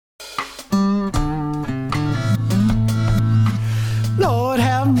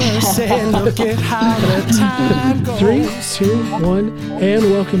say, look at how the time goes. 3, 2, 1, and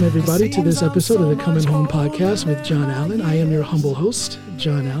welcome everybody to this episode of the Coming Home Podcast with John Allen. I am your humble host,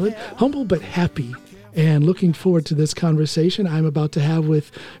 John Allen. Humble but happy, and looking forward to this conversation I'm about to have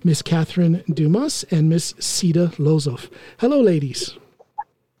with Miss Catherine Dumas and Miss Sita Lozoff. Hello, ladies.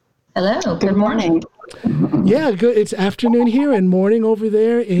 Hello. Good morning. Yeah, good. It's afternoon here and morning over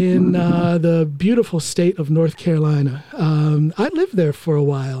there in the beautiful state of North Carolina. I lived there for a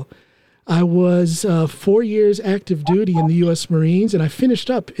while. I was 4 years active duty in the U.S. Marines, and I finished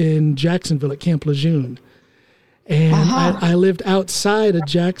up in Jacksonville at Camp Lejeune. And I lived outside of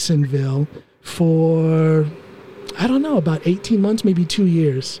Jacksonville for, I don't know, about 18 months, maybe 2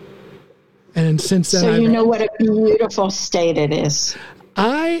 years. And since then, so you know what a beautiful state it is.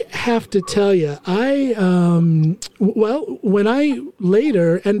 I have to tell you, when I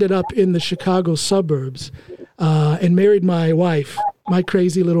later ended up in the Chicago suburbs and married my wife, my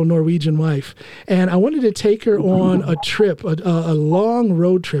crazy little Norwegian wife, and I wanted to take her on a trip, a long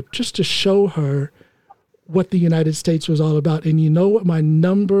road trip, just to show her what the United States was all about. And you know what my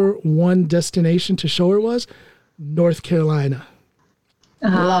number one destination to show her was? North Carolina.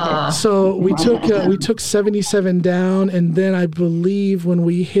 Love it. So we took 77 down, and then I believe when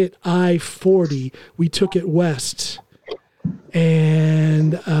we hit I-40, we took it west.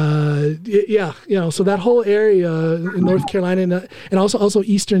 And so that whole area in North Carolina and also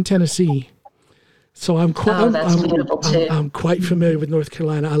Eastern Tennessee. So I'm quite familiar with North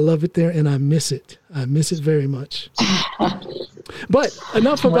Carolina. I love it there, and I miss it. I miss it very much. But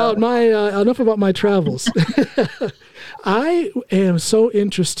enough about my travels. I am so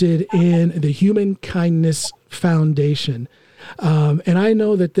interested in the Human Kindness Foundation. And I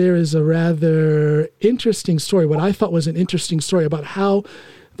know that there is a rather interesting story, what I thought was an interesting story about how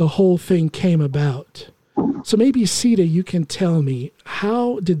the whole thing came about. So maybe, Sita, you can tell me,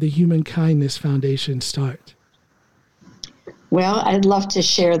 how did the Human Kindness Foundation start? Well, I'd love to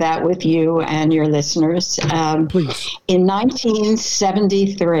share that with you and your listeners. Please. In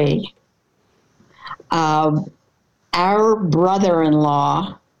 1973, our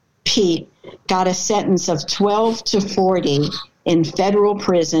brother-in-law, Pete, got a sentence of 12 to 40 in federal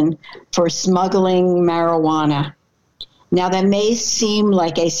prison for smuggling marijuana. Now, that may seem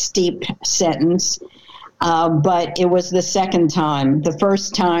like a steep sentence, but it was the second time. The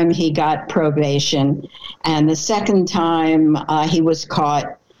first time he got probation, and the second time he was caught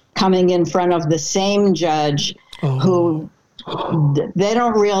coming in front of the same judge who... They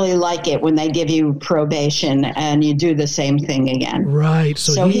don't really like it when they give you probation and you do the same thing again. Right.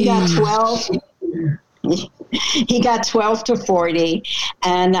 So he got 12. He got 12 to 40,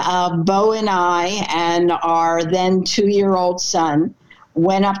 and Bo and I and our then 2-year-old son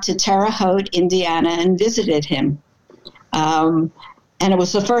went up to Terre Haute, Indiana, and visited him. And it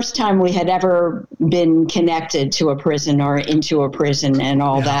was the first time we had ever been connected to a prison or into a prison and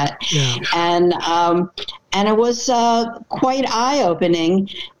all that. Yeah. And it was quite eye-opening.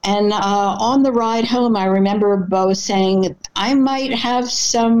 And on the ride home, I remember Bo saying, I might have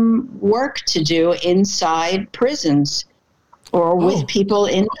some work to do inside prisons or with people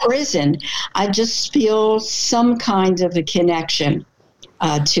in prison. I just feel some kind of a connection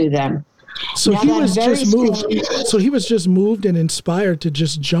to them. So he was just moved. So he was just moved and inspired to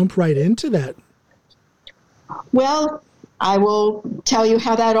just jump right into that. Well, I will tell you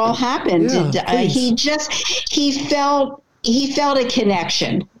how that all happened. Yeah, he felt a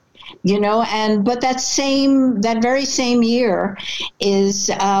connection, but that very same year is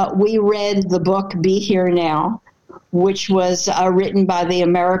we read the book Be Here Now, which was written by the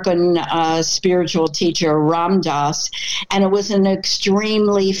American spiritual teacher Ram Dass, and it was an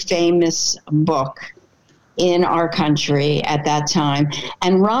extremely famous book in our country at that time.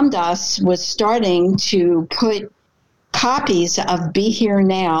 And Ram Dass was starting to put copies of Be Here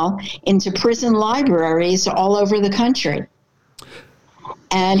Now into prison libraries all over the country.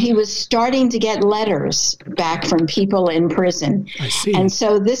 And he was starting to get letters back from people in prison. I see. And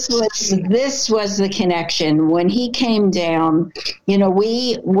so this was the connection. When he came down,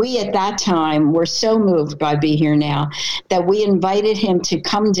 we at that time were so moved by Be Here Now that we invited him to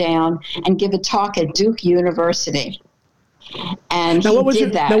come down and give a talk at Duke University. And Now, he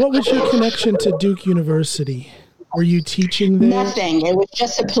did that. Now, what was your connection to Duke University? Were you teaching there? Nothing. It was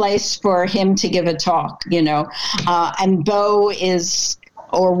just a place for him to give a talk, and Bo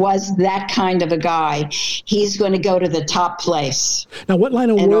was that kind of a guy. He's going to go to the top place. Now, what line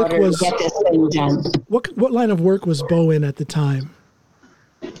of work was to get this thing done? What line of work was Bo in at the time?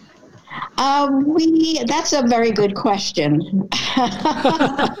 That's a very good question.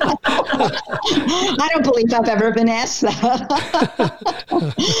 I don't believe I've ever been asked that.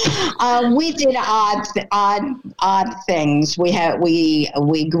 We did odd things.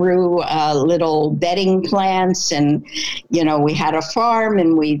 We grew little bedding plants, and we had a farm,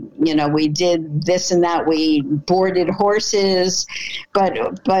 and we did this and that. We boarded horses, but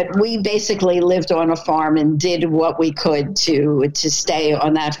we basically lived on a farm and did what we could to stay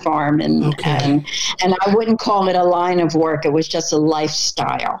on that farm, and I wouldn't call it a line of work. It was just a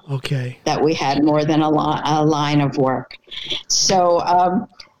lifestyle. Okay. That we had more than a line of work. So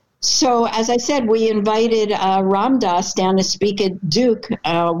as I said, we invited Ram Dass down to speak at Duke,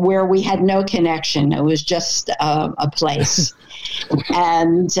 where we had no connection. It was just a place,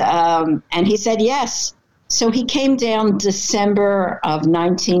 and he said yes. So he came down December of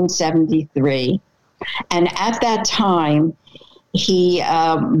 1973, and at that time,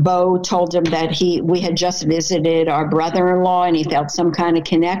 Bo told him that we had just visited our brother-in-law, and he felt some kind of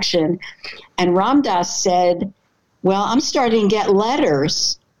connection. And Ram Dass said, well, I'm starting to get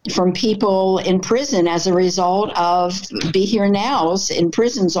letters from people in prison as a result of Be Here Nows in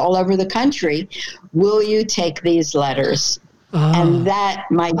prisons all over the country. Will you take these letters? And that,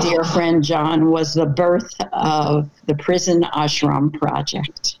 my dear friend John, was the birth of the Prison Ashram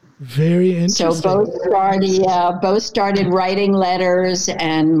Project. Very interesting. So both started writing letters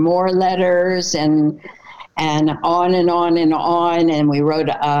and more letters and on and on and on. And he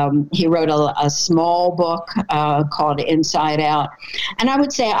wrote a small book called Inside Out. And I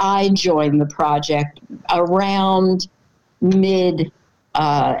would say I joined the project around mid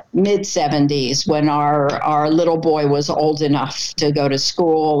 70s, when our little boy was old enough to go to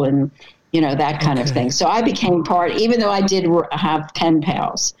school and that kind of thing. So I became part, even though I did have pen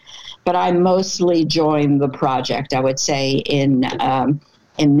pals, but I mostly joined the project, I would say, in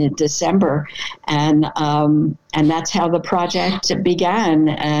mid-December, and that's how the project began,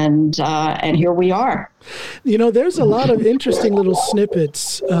 and here we are. There's a lot of interesting little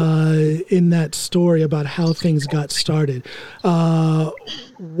snippets in that story about how things got started.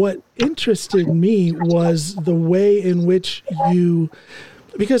 What interested me was the way in which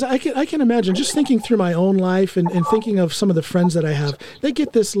because I can imagine, just thinking through my own life and thinking of some of the friends that I have, they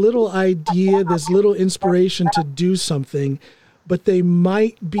get this little idea, this little inspiration to do something, but they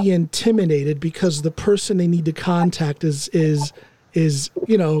might be intimidated because the person they need to contact is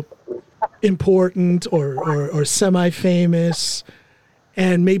important or semi-famous,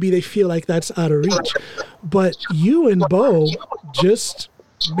 and maybe they feel like that's out of reach. But you and Bo just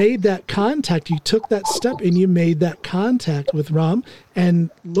made that contact. You took that step and you made that contact with Ram, and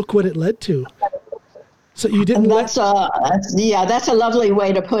look what it led to. So you didn't. That's a lovely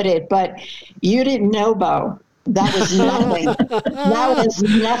way to put it. But you didn't know Bo. That was nothing. That was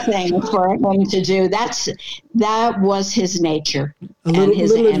nothing for him to do. That was his nature and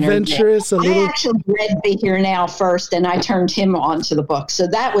his energy. Adventurous. I actually read Be Here Now first, and I turned him on to the book. So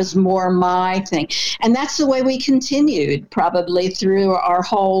that was more my thing, and that's the way we continued probably through our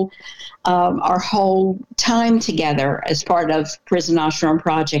whole time together as part of Prison Ashram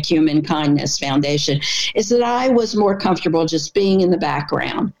Project Human Kindness Foundation. Is that I was more comfortable just being in the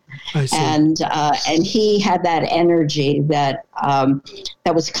background. And he had that energy that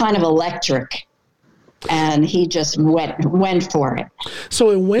was kind of electric, and he just went for it.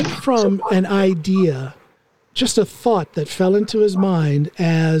 So it went from an idea, just a thought that fell into his mind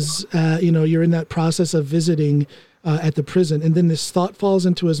as you're in that process of visiting at the prison, and then this thought falls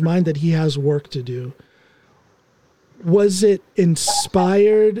into his mind that he has work to do. Was it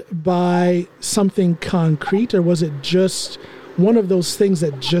inspired by something concrete, or was it just one of those things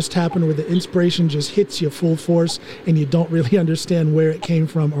that just happened where the inspiration just hits you full force and you don't really understand where it came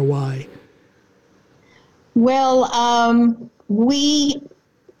from or why? Well, we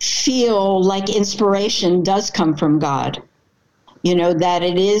feel like inspiration does come from God. That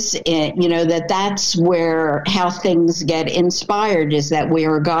it is, that's where how things get inspired, is that we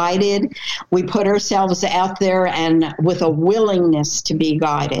are guided. We put ourselves out there and with a willingness to be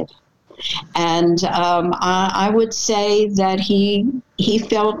guided. And I would say that he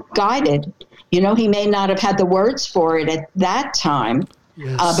felt guided. He may not have had the words for it at that time,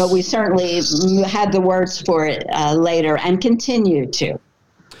 yes. But we certainly had the words for it later and continue to.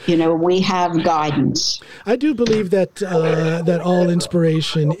 We have guidance. I do believe that that all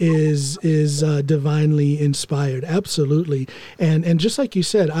inspiration is divinely inspired. Absolutely. And just like you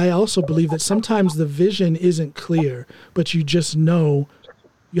said, I also believe that sometimes the vision isn't clear, but you just know.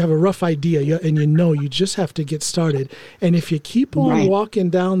 You have a rough idea, and you just have to get started. And if you keep on walking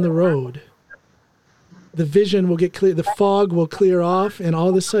down the road, the vision will get clear, the fog will clear off, and all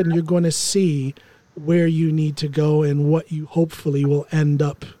of a sudden you're going to see where you need to go and what you hopefully will end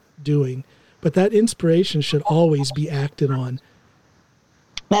up doing. but that inspiration should always be acted on.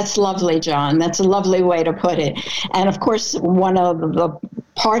 That's lovely, John. That's a lovely way to put it. And of course, one of the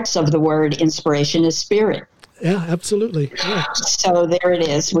parts of the word inspiration is spirit. Yeah, absolutely. Yeah. So there it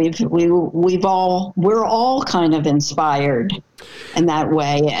is. We're all kind of inspired in that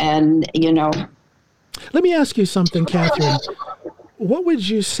way. And, let me ask you something, Catherine. What would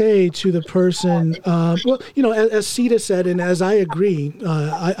you say to the person, as Sita said, and as I agree,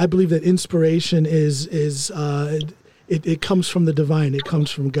 I believe that inspiration it comes from the divine, it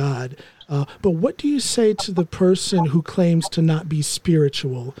comes from God. But what do you say to the person who claims to not be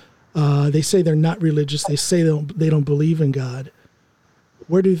spiritual? They say they're not religious. They say they don't believe in God.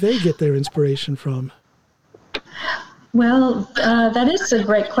 Where do they get their inspiration from? Well, that is a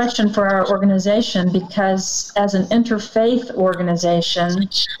great question for our organization, because as an interfaith organization,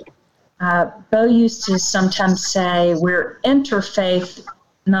 Bo used to sometimes say we're interfaith,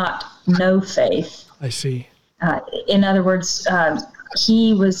 not no faith. I see. In other words,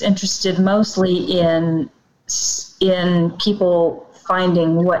 he was interested mostly in people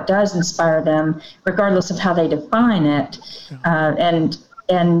finding what does inspire them, regardless of how they define it,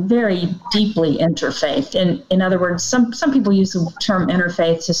 and very deeply interfaith. In other words, some people use the term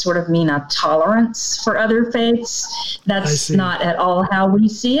interfaith to sort of mean a tolerance for other faiths. That's not at all how we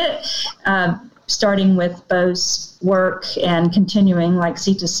see it. Starting with Bo's work and continuing, like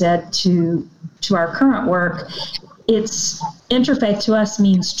Sita said, to our current work, it's interfaith to us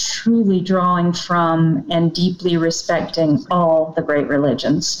means truly drawing from and deeply respecting all the great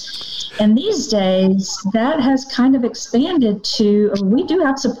religions. And these days, that has kind of expanded to, we do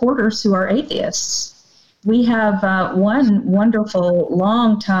have supporters who are atheists. We have one wonderful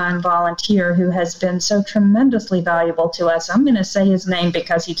longtime volunteer who has been so tremendously valuable to us. I'm going to say his name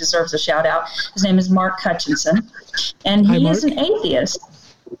because he deserves a shout out. His name is Mark Hutchinson, and he is an atheist.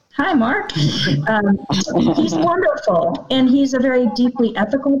 Hi, Mark. He's wonderful, and he's a very deeply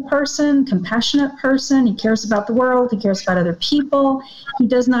ethical person, compassionate person. He cares about the world. He cares about other people. He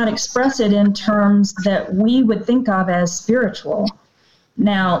does not express it in terms that we would think of as spiritual.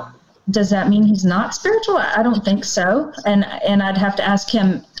 Now, does that mean he's not spiritual? I don't think so, and I'd have to ask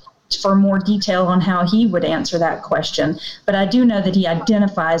him for more detail on how he would answer that question. But I do know that he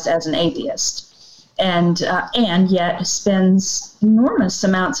identifies as an atheist. And yet spends enormous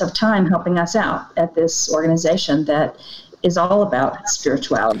amounts of time helping us out at this organization that is all about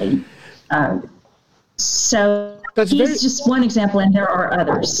spirituality. So he's just one example, and there are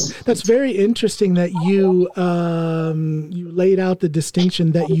others. That's very interesting that you laid out the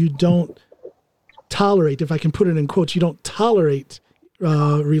distinction that you don't tolerate, if I can put it in quotes, you don't tolerate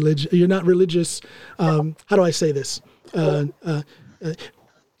religion. You're not religious. How do I say this?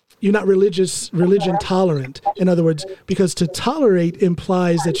 You're not religion tolerant. In other words, because to tolerate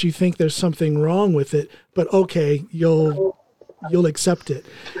implies that you think there's something wrong with it, but okay, you'll accept it.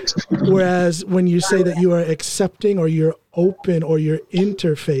 Whereas when you say that you are accepting or you're open or you're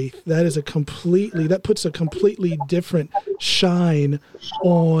interfaith, that puts a completely different shine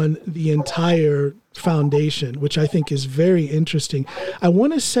on the entire foundation, which I think is very interesting. I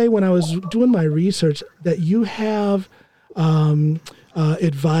want to say, when I was doing my research, that you have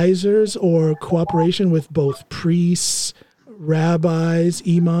advisors or cooperation with both priests, rabbis,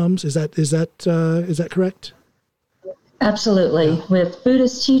 imams. Is that correct? Absolutely. With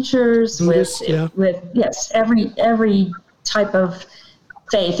Buddhist teachers, with every type of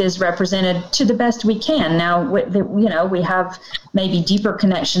faith is represented to the best we can. Now, we have maybe deeper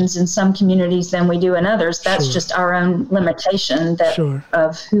connections in some communities than we do in others. That's just our own limitation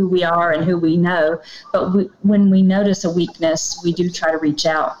of who we are and who we know. But when we notice a weakness, we do try to reach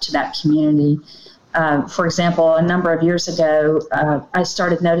out to that community. For example, a number of years ago, I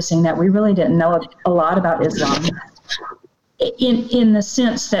started noticing that we really didn't know a lot about Islam. In the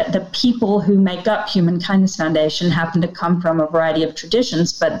sense that the people who make up Human Kindness Foundation happen to come from a variety of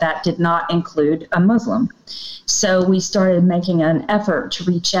traditions, but that did not include a Muslim. So we started making an effort to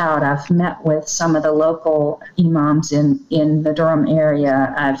reach out. I've met with some of the local imams in the Durham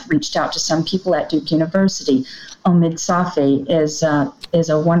area. I've reached out to some people at Duke University. Omid Safi is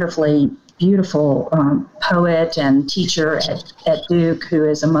a wonderfully beautiful poet and teacher at Duke who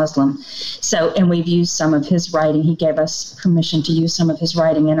is a Muslim. And we've used some of his writing. He gave us permission to use some of his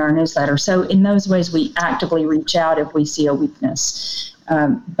writing in our newsletter. So in those ways, we actively reach out if we see a weakness.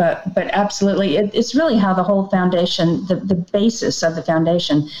 But absolutely, it's really how the whole foundation, the basis of the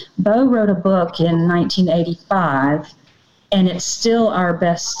foundation. Bo wrote a book in 1985, and it's still our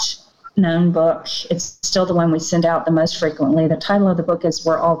best known book. It's still the one we send out the most frequently. The title of the book is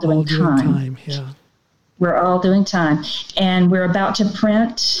We're All Doing Time. We're all doing time. And we're about to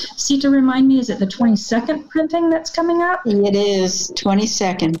print, Sita, remind me, is it the 22nd printing that's coming up? It is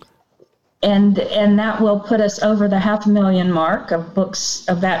 22nd. And that will put us over the 500,000 mark of books,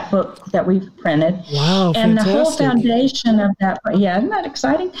 of that book that we've printed. Wow, and fantastic. The whole foundation of that, yeah, isn't that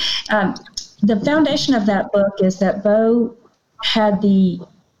exciting? The foundation of that book is that Bo had the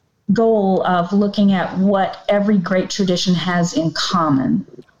goal of looking at what every great tradition has in common.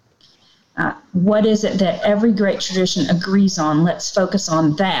 What is it that every great tradition agrees on? Let's focus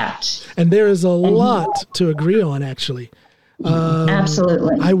on that. And there is a lot to agree on, actually.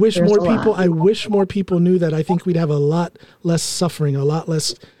 Absolutely. I wish more people knew that. I think we'd have a lot less suffering, a lot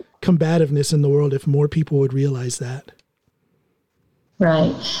less combativeness in the world if more people would realize that.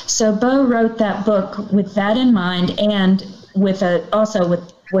 Right. So Bo wrote that book with that in mind, and also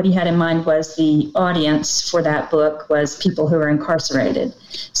with what he had in mind was the audience for that book was people who are incarcerated.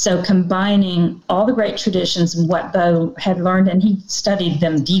 So combining all the great traditions and what Bo had learned, and he studied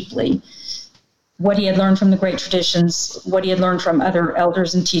them deeply, what he had learned from the great traditions, what he had learned from other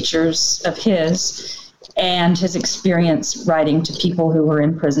elders and teachers of his, and his experience writing to people who were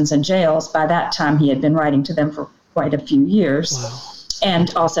in prisons and jails. By that time, he had been writing to them for quite a few years. Wow.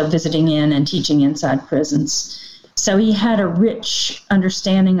 And also visiting in and teaching inside prisons. So he had a rich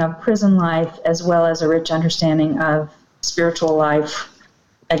understanding of prison life as well as a rich understanding of spiritual life,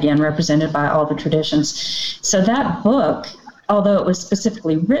 again, represented by all the traditions. So that book, although it was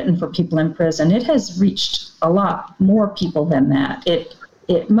specifically written for people in prison, it has reached a lot more people than that.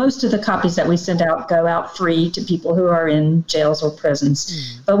 Most of the copies that we send out go out free to people who are in jails or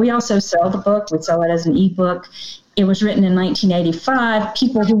prisons. But we also sell the book. We sell it as an ebook. It was written in 1985.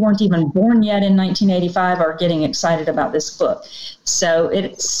 People who weren't even born yet in 1985 are getting excited about this book. So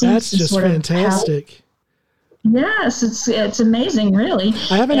it seems that's just fantastic. Yes, it's amazing, really.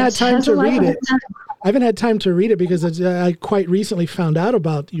 I haven't had time to read it. I haven't had time to read it because I quite recently found out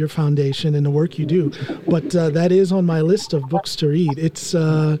about your foundation and the work you do. But that is on my list of books to read. It's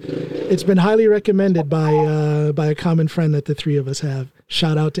been highly recommended by a common friend that the three of us have.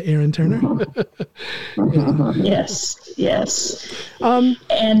 Shout out to Aaron Turner. Yeah. Yes. No,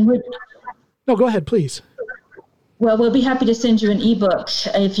 go ahead, please. Well, we'll be happy to send you an ebook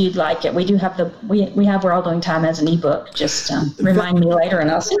if you'd like it. We do have we have We're All Doing Time as an ebook. Just remind me later,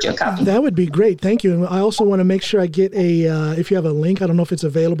 and I'll send you a copy. That would be great. Thank you. And I also want to make sure I get if you have a link. I don't know if it's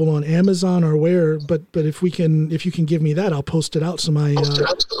available on Amazon or where, but if you can give me that, I'll post it out so my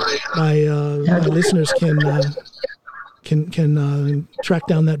listeners can track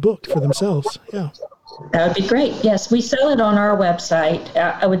down that book for themselves. Yeah. That would be great. Yes, we sell it on our website.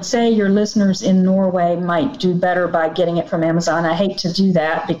 I would say your listeners in Norway might do better by getting it from Amazon. I hate to do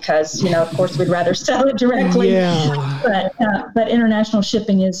that because, of course, we'd rather sell it directly. Yeah. But international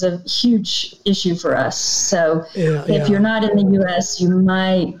shipping is a huge issue for us. So if you're not in the U.S., you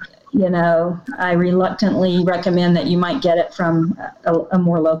might, I reluctantly recommend that you might get it from a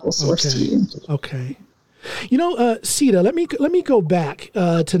more local source to you. Okay. Sita, let me go back to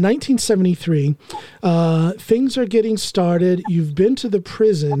 1973. Things are getting started. You've been to the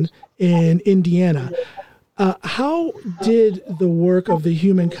prison in Indiana. How did the work of the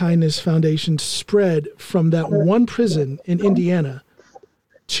Human Kindness Foundation spread from that one prison in Indiana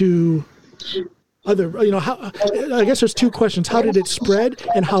to other? How? I guess there's two questions. How did it spread,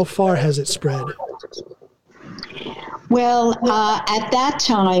 and how far has it spread? Well, at that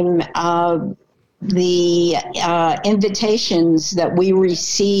time, the invitations that we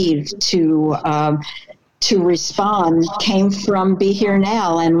received to respond came from Be Here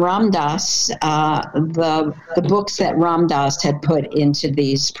Now and Ram Dass, the books that Ram Dass had put into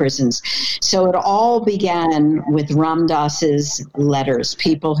these prisons. So it all began with Ram Dass's letters,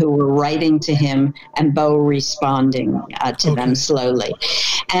 people who were writing to him and Bo responding to them slowly.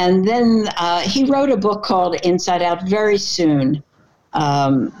 And then he wrote a book called Inside Out very soon.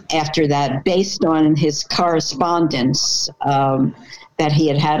 After that, based on his correspondence that he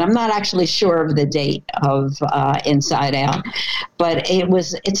had. I'm not actually sure of the date of Inside Out, but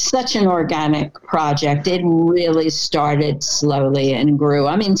it's such an organic project. It really started slowly and grew.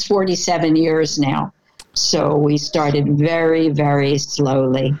 I mean, it's 47 years now. So we started very, very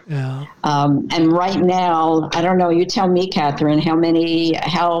slowly. Yeah. And right now, I don't know, you tell me, Catherine, how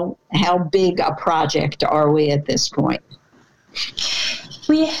big a project are we at this point?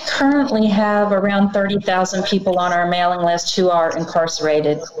 We currently have around 30,000 people on our mailing list who are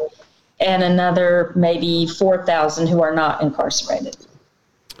incarcerated, and another maybe 4,000 who are not incarcerated.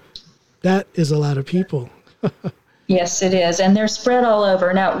 That is a lot of people. Yes, it is. And they're spread all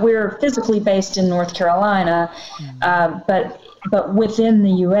over. Now, we're physically based in North Carolina, but within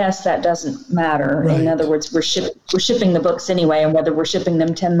the U.S., that doesn't matter. Right. In other words, we're shipping the books anyway, and whether we're shipping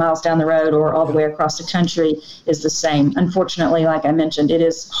them 10 miles down the road or all the way across the country is the same. Unfortunately, like I mentioned, it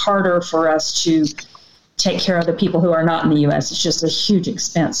is harder for us to take care of the people who are not in the U.S. It's just a huge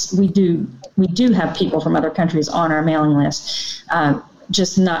expense. We do have people from other countries on our mailing list,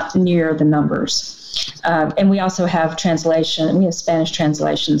 just not near the numbers. And we also have we have Spanish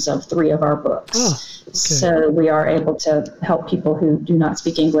translations of 3 of our books. Oh, okay. So we are able to help people who do not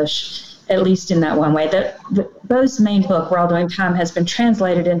speak English, at least in that one way. Bo's main book, We're All Doing Time, has been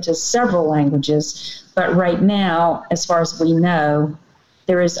translated into several languages, but right now, as far as we know,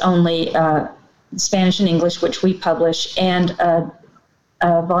 there is only Spanish and English, which we publish, and a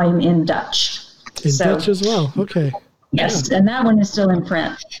volume in Dutch. Dutch as well, okay. Yes, and that one is still in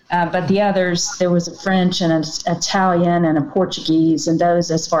print. But the others, there was a French and an Italian and a Portuguese, and those,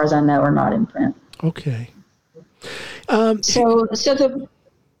 as far as I know, are not in print. Okay.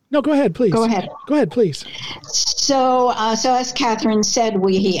 No, go ahead, please. Go ahead. Go ahead, please. So as Catherine said,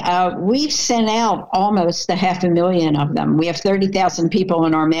 we've sent out almost 500,000 of them. We have 30,000 people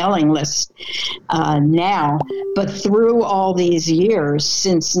on our mailing list now. But through all these years,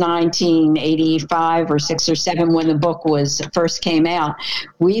 since 1985 or 6 or 7, when the book first came out,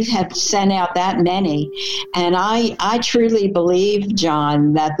 we have sent out that many. And I truly believe,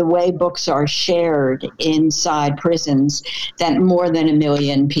 John, that the way books are shared inside prisons, that more than 1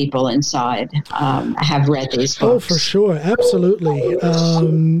 million people inside have read these books. Oh, for sure. Absolutely.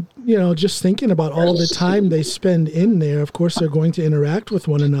 Just thinking about all the time they spend in there, of course, they're going to interact with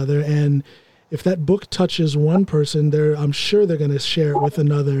one another. And if that book touches one person, I'm sure they're going to share it with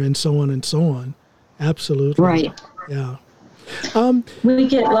another, and so on and so on. Absolutely. Right. Yeah. We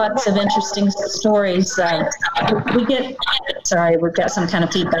get lots of interesting stories. Sorry, we've got some kind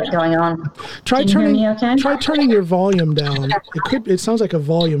of feedback going on. Can you hear me okay? Try turning your volume down. It sounds like a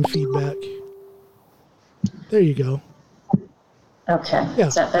volume feedback. There you go. Okay. Yeah,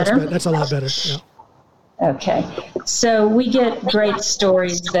 is that better? That's a lot better. Yeah. Okay. So we get great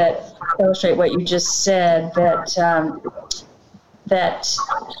stories that illustrate what you just said, that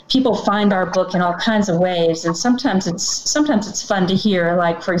people find our book in all kinds of ways, and sometimes it's fun to hear.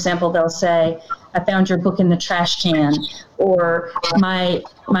 Like, for example, they'll say, "I found your book in the trash can," or my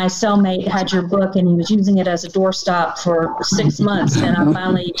cellmate had your book and he was using it as a doorstop for 6 months, and I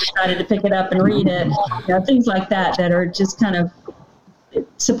finally decided to pick it up and read it. Things like that are just kind of, it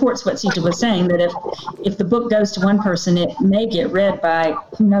supports what Sita was saying, that if the book goes to one person, it may get read by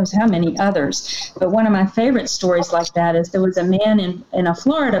who knows how many others. But one of my favorite stories like that is there was a man in a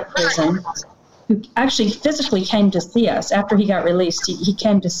Florida prison who actually physically came to see us. After he got released, he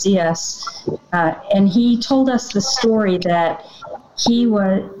came to see us, and he told us the story that he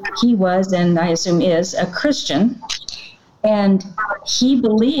was, and I assume is, a Christian. And he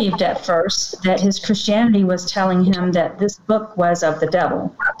believed at first that his Christianity was telling him that this book was of the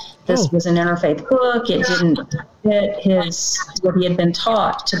devil. This was an interfaith book. It didn't fit what he had been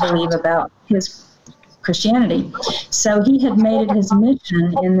taught to believe about his Christianity. So he had made it his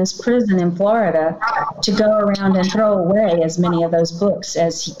mission in this prison in Florida to go around and throw away as many of those books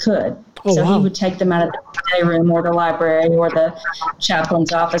as he could. He would take them out of the day room or the library or the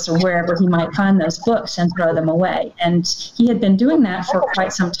chaplain's office or wherever he might find those books and throw them away. And he had been doing that for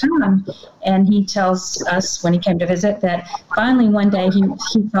quite some time. And he tells us when he came to visit that finally one day he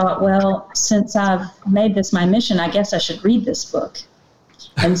thought, well, since I've made this my mission, I guess I should read this book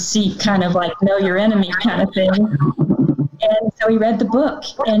and see, kind of like know your enemy kind of thing. And so he read the book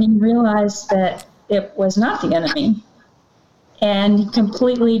and he realized that it was not the enemy. And he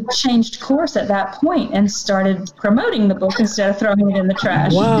completely changed course at that point and started promoting the book instead of throwing it in the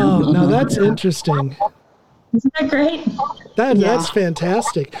trash. Wow, now that's interesting. Isn't that great? That's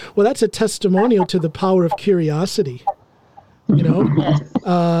fantastic. Well, that's a testimonial to the power of curiosity. Yes.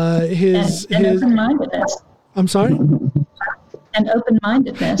 And open-mindedness. I'm sorry? And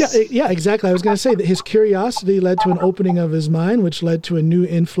open-mindedness. Yeah, exactly. I was going to say that his curiosity led to an opening of his mind, which led to a new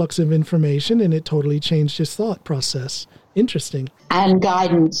influx of information, and it totally changed his thought process. Interesting. And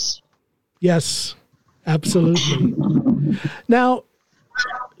guidance. Yes, absolutely. Now,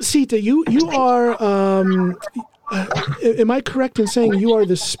 Sita, you are, am I correct in saying you are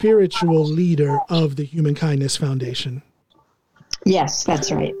the spiritual leader of the Human Kindness Foundation? Yes,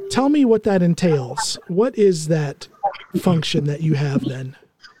 that's right. Tell me what that entails. What is that function that you have then?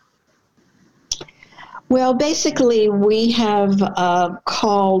 Well, basically, we have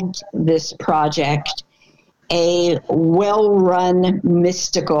called this project a well-run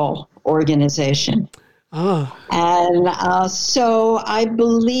mystical organization. And so I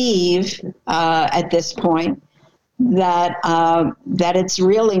believe at this point that it's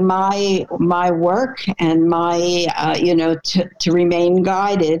really my work and my to remain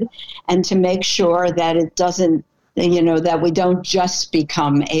guided and to make sure that it doesn't, that we don't just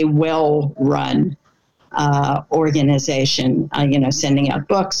become a well-run organization, sending out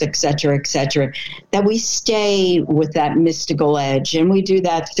books, et cetera, that we stay with that mystical edge. And we do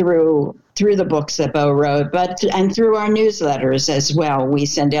that through the books that Bo wrote, and through our newsletters as well. We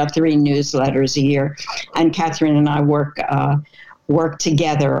send out 3 newsletters a year, and Catherine and I work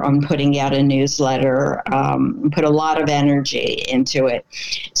together on putting out a newsletter, put a lot of energy into it.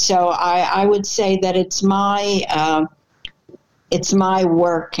 So I would say that it's my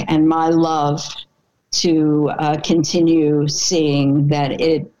work and my love to continue seeing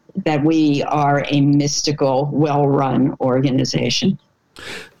that we are a mystical, well-run organization.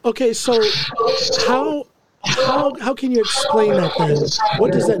 Okay, so how can you explain that then?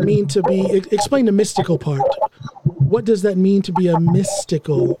 What does that mean to be? Explain the mystical part. What does that mean to be a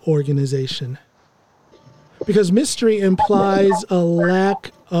mystical organization? Because mystery implies a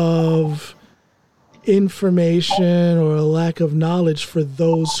lack of information or a lack of knowledge for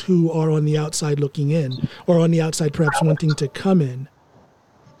those who are on the outside looking in, or on the outside perhaps wanting to come in.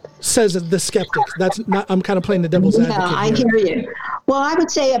 Says the skeptics. That's not. I'm kind of playing the devil's advocate. Yeah, I hear you. Well, I would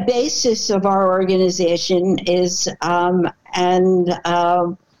say a basis of our organization is, and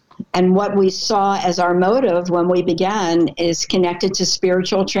what we saw as our motive when we began is connected to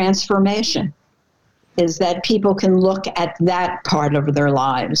spiritual transformation. Is that people can look at that part of their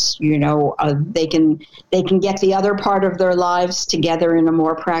lives. They can get the other part of their lives together in a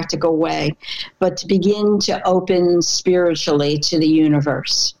more practical way, but to begin to open spiritually to the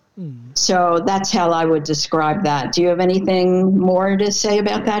universe. So that's how I would describe that. Do you have anything more to say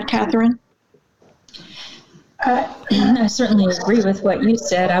about that, Catherine? I certainly agree with what you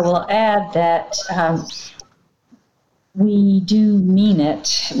said. I will add that we do mean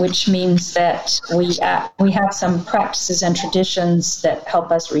it, which means that we have some practices and traditions that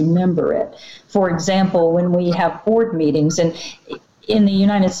help us remember it. For example, when we have board meetings, and in the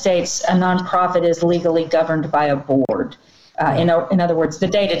United States, a nonprofit is legally governed by a board. In other words, the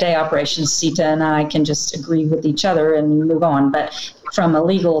day-to-day operations, Sita and I can just agree with each other and move on. But from a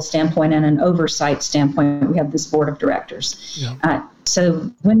legal standpoint and an oversight standpoint, we have this board of directors. Yeah.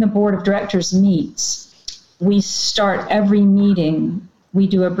 So when the board of directors meets, we start every meeting, we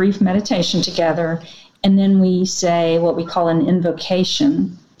do a brief meditation together, and then we say what we call an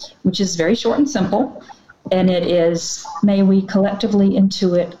invocation, which is very short and simple. And it is, may we collectively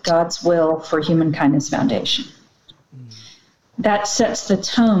intuit God's will for Human Kindness Foundation. That sets the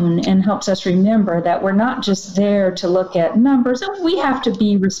tone and helps us remember that we're not just there to look at numbers. We have to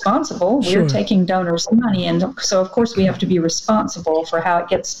be responsible. Sure. We're taking donors' money, and so of course we have to be responsible for how it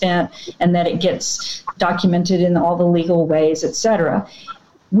gets spent and that it gets documented in all the legal ways, etc.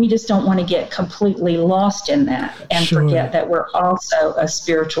 We just don't want to get completely lost in that and Sure. forget that we're also a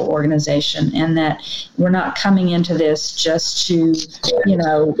spiritual organization and that we're not coming into this just to,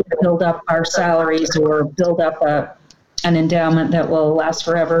 build up our salaries or build up an endowment that will last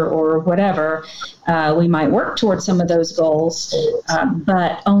forever or whatever. We might work towards some of those goals,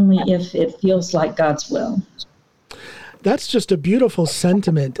 but only if it feels like God's will. That's just a beautiful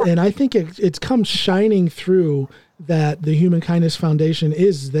sentiment. And I think it comes shining through that the Human Kindness Foundation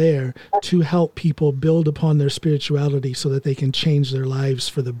is there to help people build upon their spirituality so that they can change their lives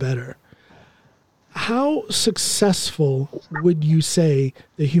for the better. How successful would you say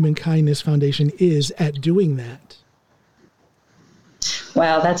the Human Kindness Foundation is at doing that?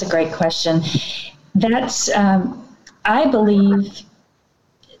 Wow, that's a great question. That's, I believe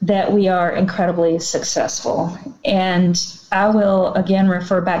that we are incredibly successful. And I will again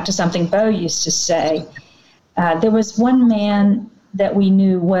refer back to something Bo used to say. There was one man that we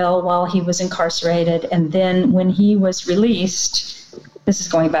knew well while he was incarcerated, and then when he was released, this is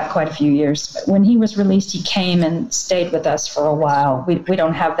going back quite a few years, but when he was released, he came and stayed with us for a while. We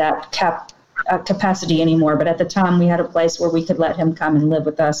don't have that capacity anymore, but at the time we had a place where we could let him come and live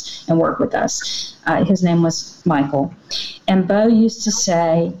with us and work with us. His name was Michael. And Bo used to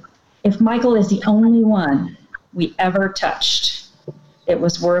say, if Michael is the only one we ever touched, it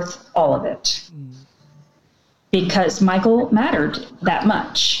was worth all of it. Because Michael mattered that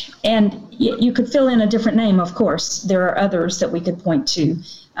much. And you could fill in a different name, of course. There are others that we could point to.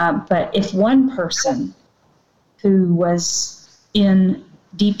 But if one person who was in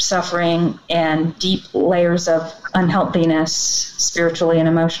deep suffering and deep layers of unhealthiness, spiritually and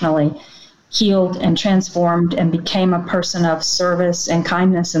emotionally, healed and transformed and became a person of service and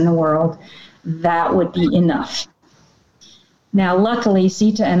kindness in the world, that would be enough. Now, luckily,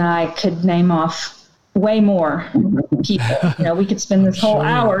 Sita and I could name off way more people. We could spend this whole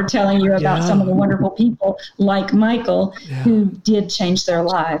hour telling you about some of the wonderful people like Michael who did change their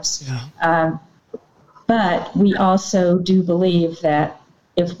lives. But we also do believe that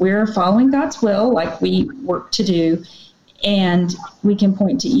if we're following God's will, like we work to do, and we can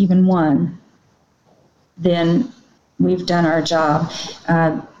point to even one, then we've done our job.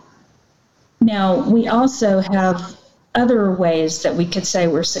 Now, we also have other ways that we could say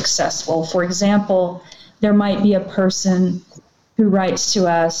we're successful. For example, there might be a person who writes to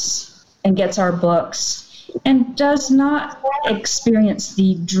us and gets our books and does not experience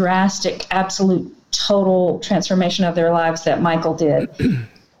the drastic, absolute, total transformation of their lives that Michael did.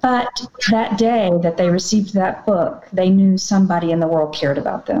 But that day that they received that book, they knew somebody in the world cared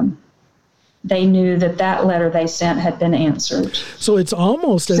about them. They knew that letter they sent had been answered. So it's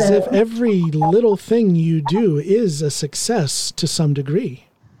almost as if every little thing you do is a success to some degree.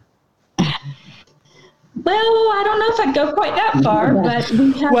 Well, I don't know if I'd go quite that far, but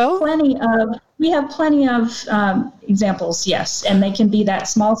we have plenty of examples, yes, and they can be that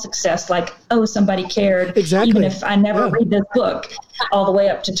small success, like, oh, somebody cared, even if I never read this book, all the way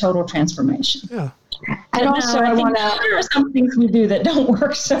up to total transformation. Yeah. And also, I want to. There are some things we do that don't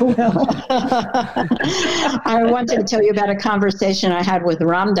work so well. I wanted to tell you about a conversation I had with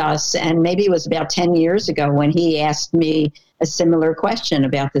Ramdas, and maybe it was about 10 years ago when he asked me a similar question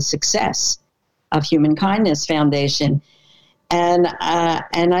about the success of Human Kindness Foundation, and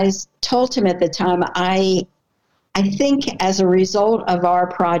I told him at the time, I think as a result of our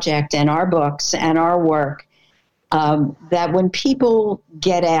project and our books and our work, that when people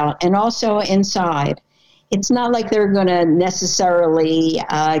get out and also inside, it's not like they're going to necessarily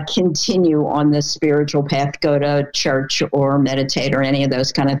continue on the spiritual path, go to church or meditate or any of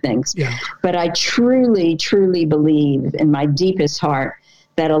those kind of things. Yeah. But I truly, truly believe in my deepest heart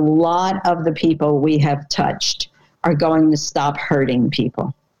that a lot of the people we have touched are going to stop hurting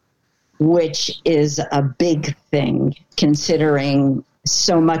people, which is a big thing considering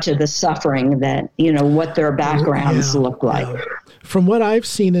so much of the suffering that, what their backgrounds look like. Yeah. From what I've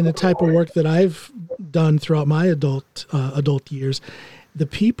seen in the type of work that I've done throughout my adult years, the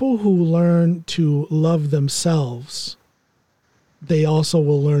people who learn to love themselves, they also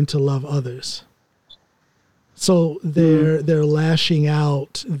will learn to love others. So their lashing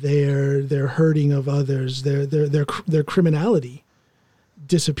out, their hurting of others, their criminality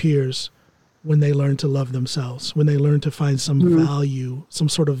disappears when they learn to love themselves, when they learn to find some value, some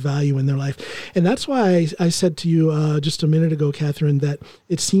sort of value in their life. And that's why I said to you just a minute ago, Catherine, that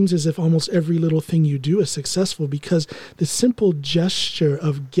it seems as if almost every little thing you do is successful, because the simple gesture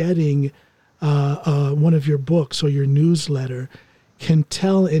of getting one of your books or your newsletter can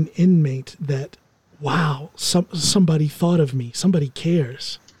tell an inmate that, wow, somebody thought of me, somebody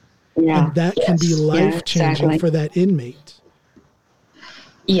cares. Yeah. And that can be life-changing for that inmate.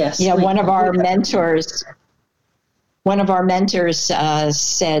 Yes. Yeah, one of our mentors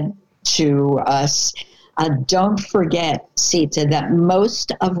said to us, don't forget, Sita, that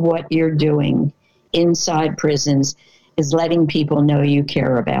most of what you're doing inside prisons is letting people know you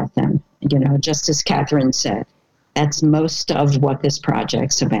care about them. Just as Catherine said, that's most of what this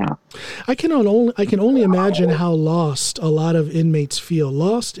project's about. I can only imagine how lost a lot of inmates feel,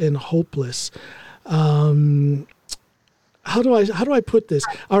 lost and hopeless. How do I put this?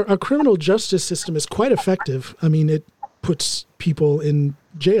 Our criminal justice system is quite effective. I mean, it puts people in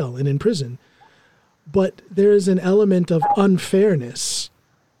jail and in prison. But there is an element of unfairness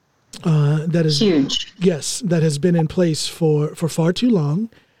that is huge. Yes, that has been in place for far too long.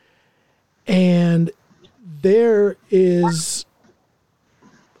 And there is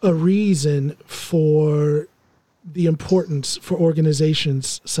a reason for the importance for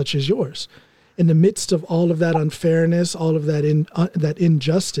organizations such as yours. In the midst of all of that unfairness, all of that that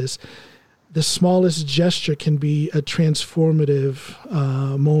injustice, the smallest gesture can be a transformative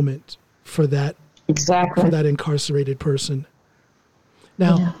moment for that incarcerated person.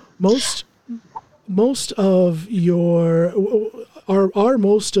 Now, most of your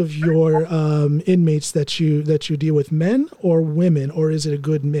inmates that you deal with men or women, or is it a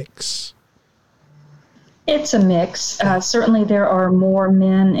good mix? It's a mix. Certainly, there are more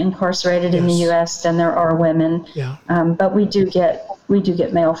men incarcerated in the U.S. than there are women. Yeah. But we do get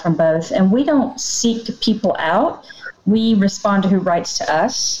mail from both, and we don't seek people out. We respond to who writes to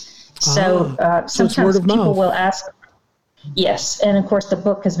us. So sometimes people will ask. Yes, and of course the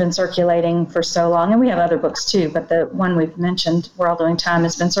book has been circulating for so long, and we have other books too, but the one we've mentioned, We're All Doing Time,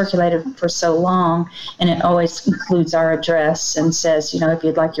 has been circulated for so long, and it always includes our address and says, if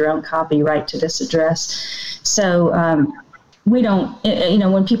you'd like your own copy, write to this address. So we don't,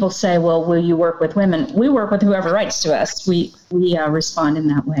 when people say, well, will you work with women? We work with whoever writes to us. We respond in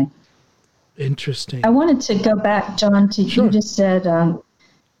that way. Interesting. I wanted to go back, John, to Sure. You just said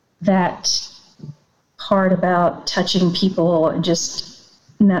that part about touching people, just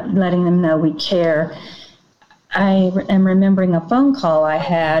not letting them know we care. I am remembering a phone call I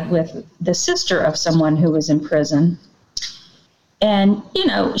had with the sister of someone who was in prison. And,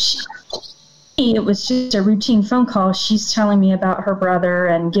 it was just a routine phone call. She's telling me about her brother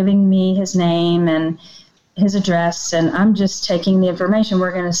and giving me his name and his address, and I'm just taking the information.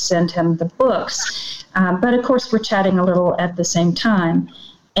 We're going to send him the books. But, of course, we're chatting a little at the same time.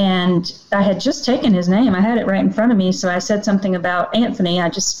 And I had just taken his name. I had it right in front of me, so I said something about Anthony. I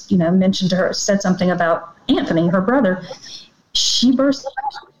just, mentioned to her, said something about Anthony, her brother. She burst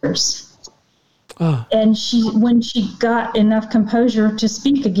into tears. And when she got enough composure to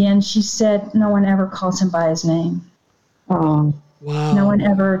speak again, she said, no one ever calls him by his name. Oh, wow. No one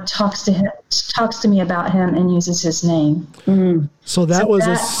ever talks to me about him and uses his name. Mm. So that was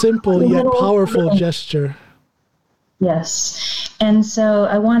a simple yet powerful gesture. Yes. And so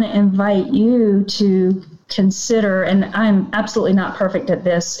I want to invite you to consider, and I'm absolutely not perfect at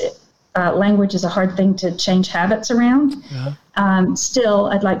this. Language is a hard thing to change habits around. Yeah. Still,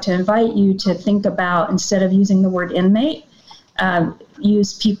 I'd like to invite you to think about, instead of using the word inmate,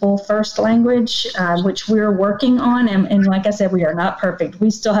 use people first language, which we're working on. And like I said, we are not perfect. We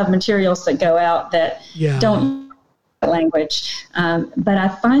still have materials that go out that don't use that language. But I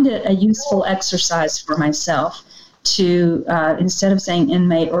find it a useful exercise for myself to, instead of saying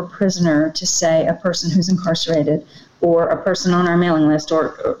inmate or prisoner, to say a person who's incarcerated or a person on our mailing list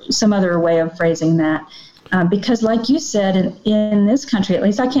or some other way of phrasing that. Because like you said, in this country, at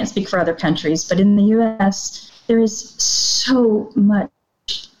least, I can't speak for other countries, but in the U.S., there is so much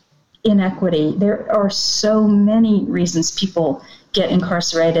inequity. There are so many reasons people get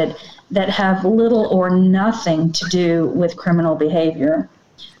incarcerated that have little or nothing to do with criminal behavior.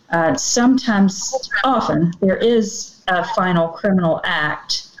 Often, there is a final criminal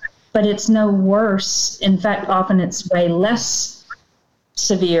act, but it's no worse. In fact, often it's way less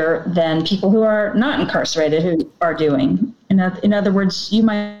severe than people who are not incarcerated who are doing. In other words, you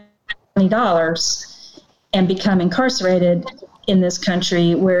might have $20 and become incarcerated in this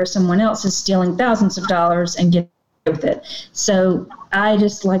country where someone else is stealing thousands of dollars and getting away with it. So I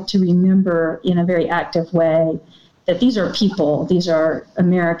just like to remember in a very active way that these are people, these are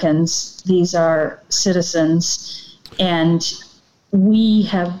Americans, these are citizens, and we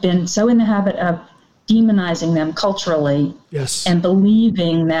have been so in the habit of demonizing them culturally. Yes. And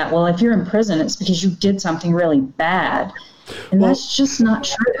believing that, well, if you're in prison, it's because you did something really bad. And that's just not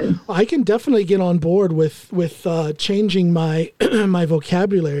true. I can definitely get on board with changing my my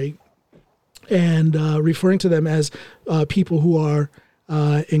vocabulary and referring to them as people who are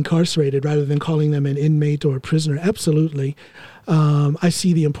incarcerated rather than calling them an inmate or a prisoner. Absolutely. I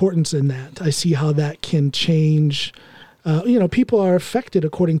see the importance in that. I see how that can change. People are affected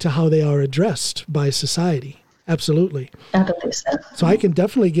according to how they are addressed by society. Absolutely. So I can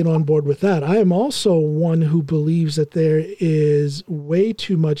definitely get on board with that. I am also one who believes that there is way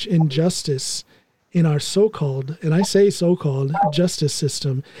too much injustice in our so-called, and I say so-called, justice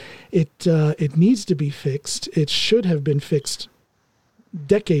system. It needs to be fixed. It should have been fixed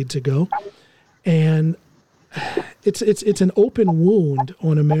decades ago, and it's an open wound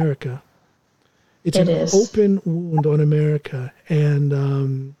on America. It's an open wound on America,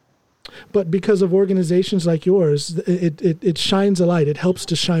 and but because of organizations like yours, it shines a light. It helps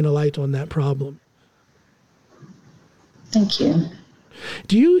to shine a light on that problem. Thank you.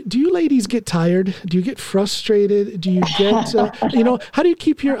 Do you ladies get tired? Do you get frustrated? Do you get how do you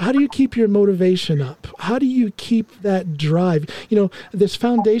keep your motivation up? How do you keep that drive? This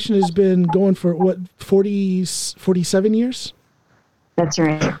foundation has been going for 47 years? That's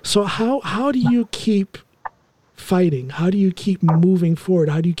right. So how do you keep fighting? How do you keep moving forward?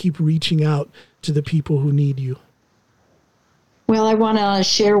 How do you keep reaching out to the people who need you? Well, I want to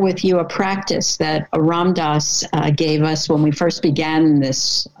share with you a practice that Ram Dass gave us when we first began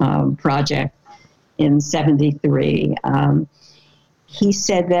this project in 1973. He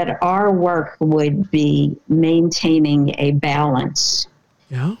said that our work would be maintaining a balance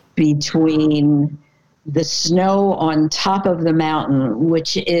between the snow on top of the mountain,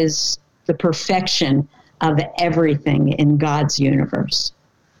 which is the perfection of everything in God's universe,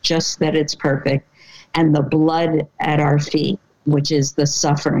 just that it's perfect, and the blood at our feet, which is the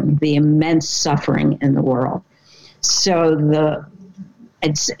suffering, the immense suffering in the world. So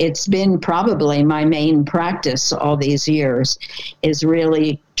it's been probably my main practice all these years, is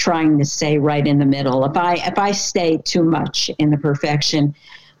really trying to stay right in the middle. If I stay too much in the perfection,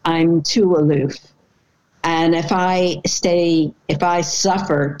 I'm too aloof. And if I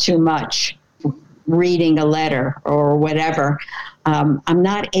suffer too much reading a letter or whatever, I'm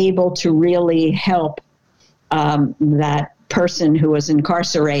not able to really help that person who was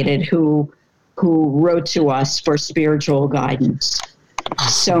incarcerated who wrote to us for spiritual guidance.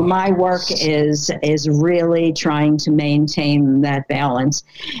 So my work is really trying to maintain that balance.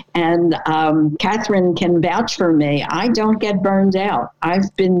 And Catherine can vouch for me. I don't get burned out.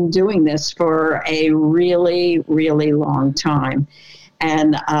 I've been doing this for a really, really long time.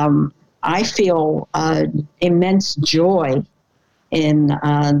 And I feel immense joy in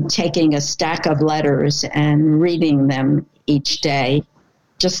taking a stack of letters and reading them each day,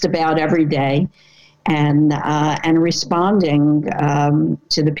 just about every day, and responding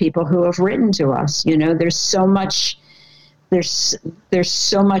to the people who have written to us. You know, there's so much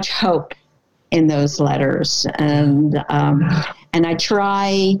hope in those letters, and I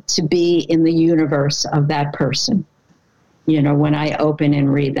try to be in the universe of that person, you know, when I open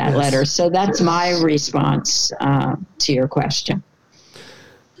and read that letter. So that's my response to your question.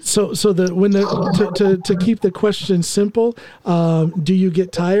 So to keep the question simple, do you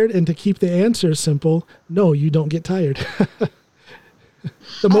get tired? And to keep the answer simple, no, you don't get tired.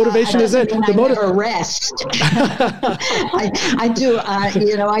 The motivation is it. I never rest. I do.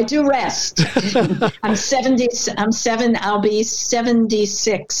 I do rest. I'll be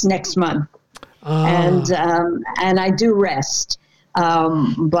 76 next month, and I do rest.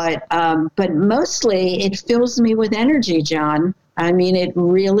 But mostly it fills me with energy, John. I mean, it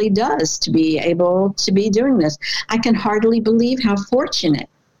really does, to be able to be doing this. I can hardly believe how fortunate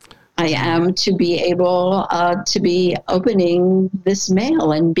I am to be able to be opening this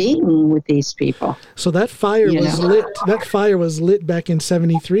mail and being with these people. So that fire was lit. That fire was lit back in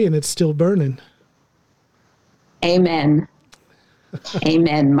 '73, and it's still burning. Amen.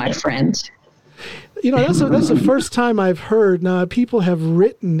 Amen, my friend. You know, that's the first time I've heard. Now, people have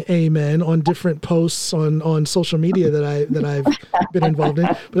written "Amen" on different posts on social media that I've been involved in,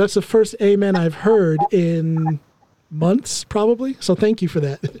 but that's the first "Amen" I've heard in months, probably. So, thank you for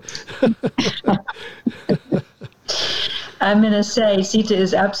that. I'm going to say Sita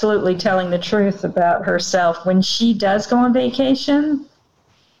is absolutely telling the truth about herself. When she does go on vacation,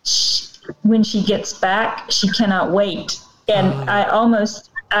 when she gets back, she cannot wait, and I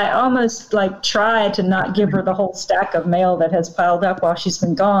almost like try to not give her the whole stack of mail that has piled up while she's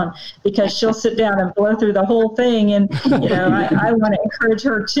been gone, because she'll sit down and blow through the whole thing. And, I want to encourage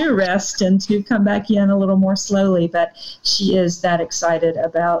her to rest and to come back in a little more slowly. But she is that excited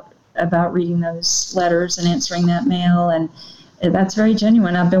about reading those letters and answering that mail. And that's very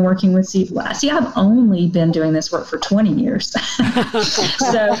genuine. I've been working with Sita. See, I've only been doing this work for 20 years. So,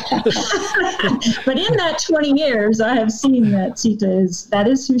 but in that 20 years, I have seen that Sita that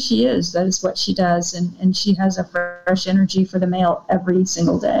is who she is. That is what she does. And she has a fresh energy for the mail every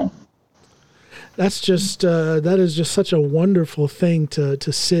single day. That is just such a wonderful thing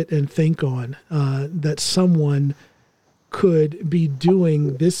to sit and think on, that someone could be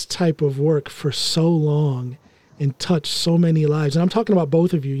doing this type of work for so long and touch so many lives. And I'm talking about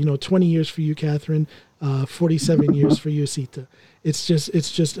both of you, 20 years for you, Catherine, 47 years for you, Sita. It's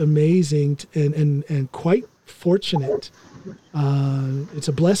just amazing and quite fortunate. It's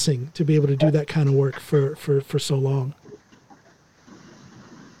a blessing to be able to do that kind of work for so long.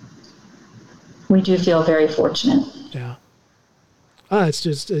 We do feel very fortunate. Yeah.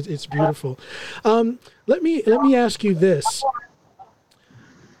 It's beautiful. Let me ask you this.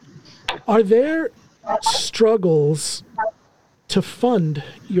 Are there struggles to fund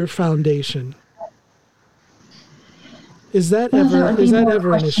your foundation? Is that ever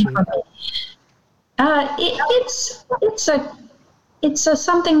an issue? It's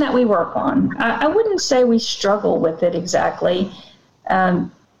something that we work on. I wouldn't say we struggle with it exactly.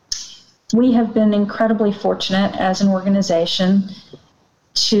 We have been incredibly fortunate as an organization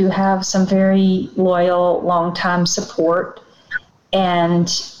to have some very loyal, long-time support. And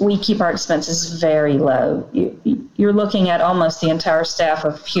we keep our expenses very low. You're looking at almost the entire staff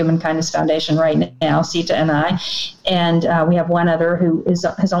of Human Kindness Foundation right now, Sita and I. And we have one other who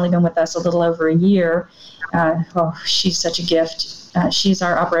has only been with us a little over a year. She's such a gift. She's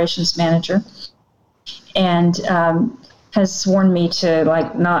our operations manager, and has sworn me to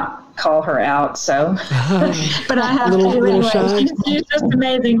not call her out. So, but I have to anyway. She's just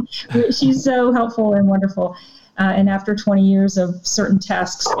amazing. She's so helpful and wonderful. And after 20 years of certain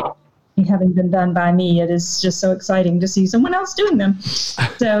tasks having been done by me, it is just so exciting to see someone else doing them.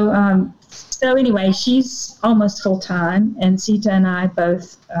 So anyway, she's almost full-time, and Sita and I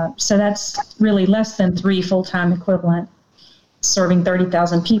both, so that's really less than 3 full-time equivalent, serving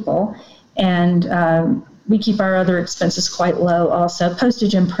 30,000 people. And we keep our other expenses quite low also.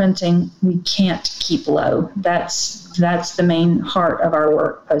 Postage and printing, we can't keep low. That's the main heart of our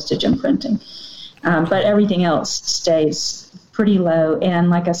work, postage and printing. But everything else stays pretty low. And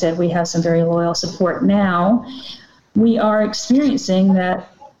like I said, we have some very loyal support now. We are experiencing that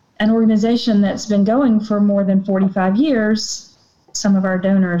an organization that's been going for more than 45 years, some of our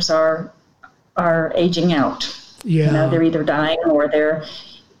donors are aging out. Yeah. They're either dying or they're,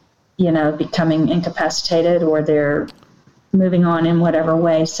 becoming incapacitated, or they're moving on in whatever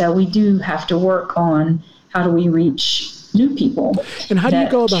way. So we do have to work on how do we reach new people. And how do you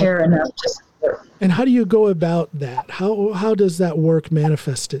go about care enough to support. And how do you go about that? How does that work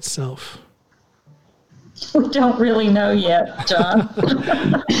manifest itself? We don't really know yet, John.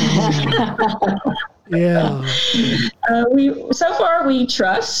 Yeah. So far we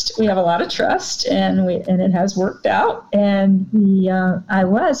trust. We have a lot of trust, and it has worked out. And I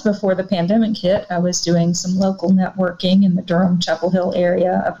was, before the pandemic hit, I was doing some local networking in the Durham, Chapel Hill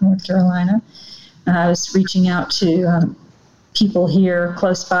area of North Carolina. I was reaching out to people here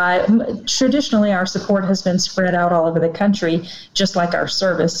close by. Traditionally, our support has been spread out all over the country, just like our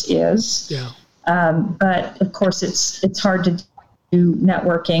service is. Yeah. But of course, it's hard to do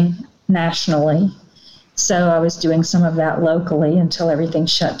networking nationally. So I was doing some of that locally until everything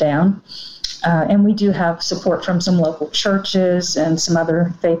shut down. And we do have support from some local churches and some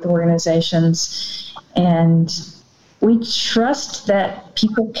other faith organizations. And we trust that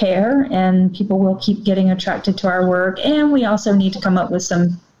people care and people will keep getting attracted to our work. And we also need to come up with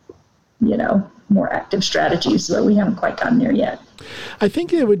some, more active strategies that we haven't quite gotten there yet. I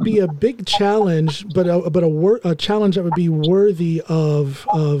think it would be a big challenge, but a challenge that would be worthy of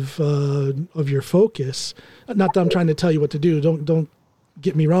your focus. Not that I'm trying to tell you what to do. Don't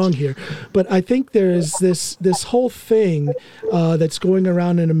get me wrong here, but I think there is this whole thing that's going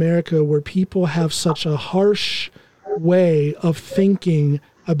around in America where people have such a harsh way of thinking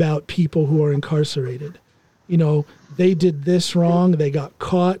about people who are incarcerated. They did this wrong, they got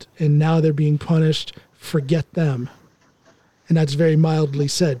caught, and now they're being punished. Forget them. And that's very mildly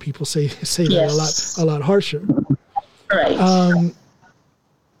said. People say that a lot harsher. Right.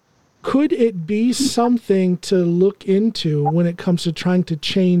 Could it be something to look into when it comes to trying to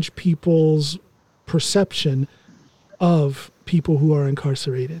change people's perception of people who are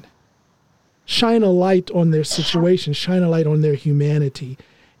incarcerated? Shine a light on their situation, shine a light on their humanity.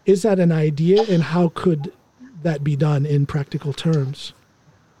 Is that an idea, and how could that be done in practical terms?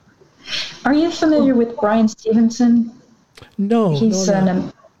 Are you familiar with Brian Stevenson? No. You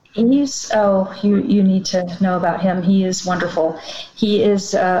need to know about him. He is wonderful. He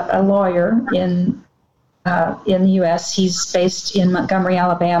is a lawyer in the U.S. He's based in Montgomery,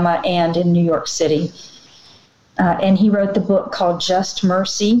 Alabama, and in New York City. And he wrote the book called Just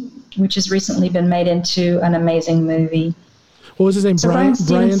Mercy, which has recently been made into an amazing movie. What was his name? So Brian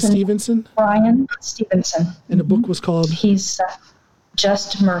Stevenson? Brian Stevenson. And the book was called? He's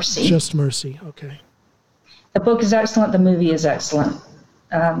Just Mercy. Just Mercy, okay. The book is excellent. The movie is excellent.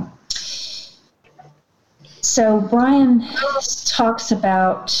 So Brian talks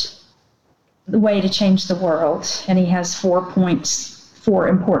about the way to change the world, and he has 4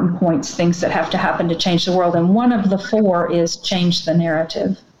 important points, things that have to happen to change the world. And one of the 4 is change the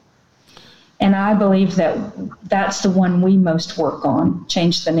narrative. And I believe that that's the one we most work on,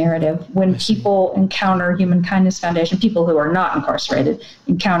 change the narrative. When people encounter Human Kindness Foundation, people who are not incarcerated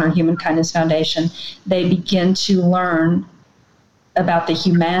encounter Human Kindness Foundation, they begin to learn about the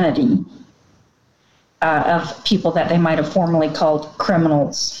humanity of people that they might have formerly called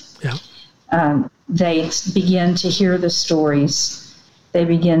criminals. Yeah. They begin to hear the stories. They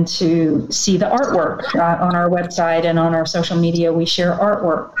begin to see the artwork on our website and on our social media. We share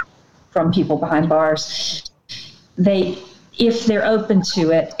artwork from people behind bars. If they're open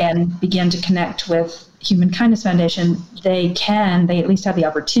to it and begin to connect with Human Kindness Foundation, they at least have the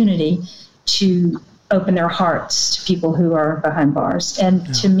opportunity to open their hearts to people who are behind bars.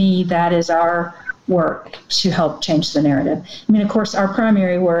 And to me, that is our work to help change the narrative. I mean, of course, our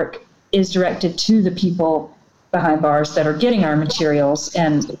primary work is directed to the people behind bars that are getting our materials,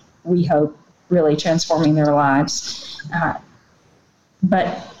 and we hope really transforming their lives.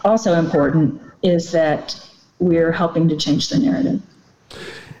 But also important is that we're helping to change the narrative.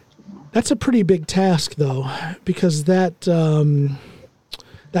 That's a pretty big task, though, because that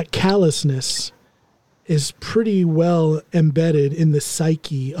callousness is pretty well embedded in the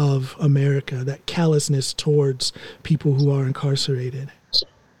psyche of America, that callousness towards people who are incarcerated.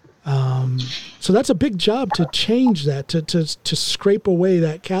 So that's a big job to change that, to scrape away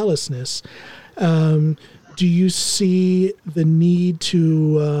that callousness. Do you see the need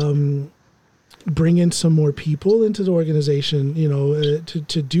to bring in some more people into the organization,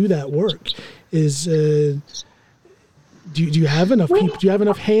 to do that work? Do you have enough people? Do you have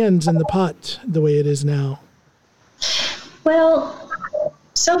enough hands in the pot the way it is now? Well,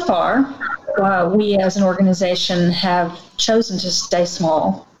 so far, we as an organization have chosen to stay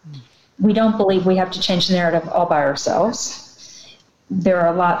small. We don't believe we have to change the narrative all by ourselves. There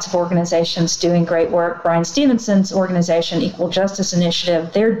are lots of organizations doing great work. Brian Stevenson's organization, Equal Justice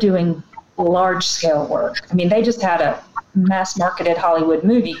Initiative, they're doing large-scale work. I mean, they just had a mass-marketed Hollywood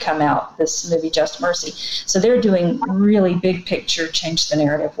movie come out, this movie Just Mercy. So they're doing really big-picture,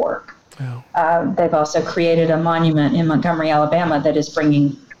 change-the-narrative work. Wow. They've also created a monument in Montgomery, Alabama, that is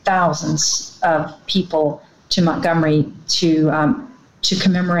bringing thousands of people to Montgomery to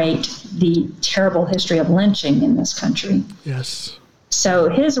commemorate the terrible history of lynching in this country. Yes. So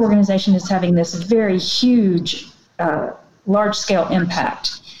his organization is having this very huge, large-scale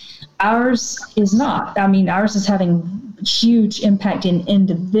impact. Ours is not. I mean, ours is having huge impact in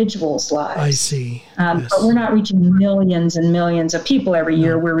individuals' lives. I see. Yes. But we're not reaching millions and millions of people every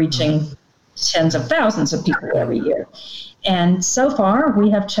year. We're reaching tens of thousands of people every year. And so far,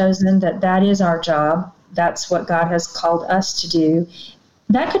 we have chosen that is our job. That's what God has called us to do.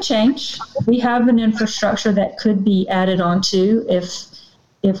 That could change. We have an infrastructure that could be added onto if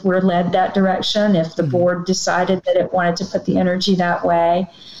we're led that direction, if the board decided that it wanted to put the energy that way.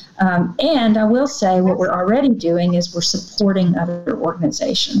 And I will say what we're already doing is we're supporting other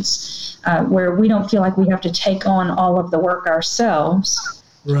organizations where we don't feel like we have to take on all of the work ourselves.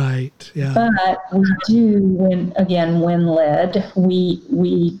 Right. Yeah. But we do, when led,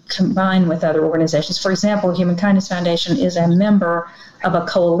 we combine with other organizations. For example, Human Kindness Foundation is a member of a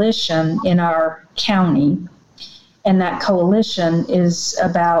coalition in our county, and that coalition is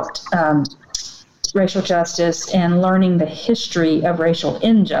about racial justice and learning the history of racial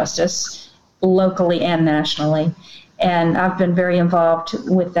injustice locally and nationally. And I've been very involved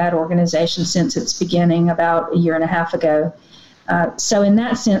with that organization since its beginning about a year and a half ago. So in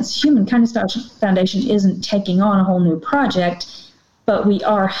that sense, Human Kindness Foundation isn't taking on a whole new project, but we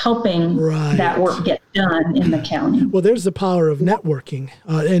are helping that work get done in the county. Well, there's the power of networking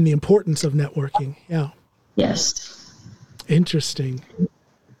and the importance of networking. Yeah. Yes. Interesting.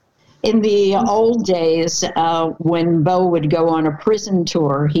 In the old days, when Bo would go on a prison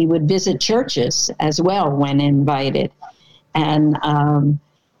tour, he would visit churches as well when invited, and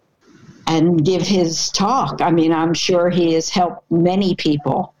give his talk. I mean, I'm sure he has helped many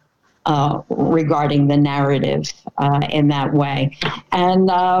people regarding the narrative in that way. And,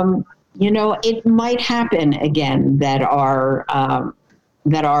 it might happen again that our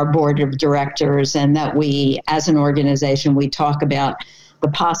board of directors and that we, as an organization, we talk about the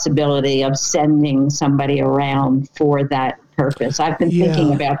possibility of sending somebody around for that purpose. I've been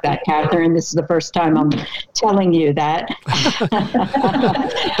thinking about that, Catherine. This is the first time I'm telling you that.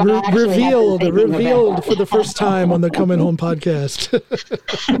 revealed for the first time on the Coming Home podcast.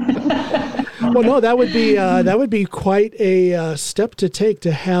 Well, no, that would be quite a step to take,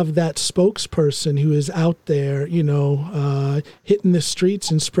 to have that spokesperson who is out there, hitting the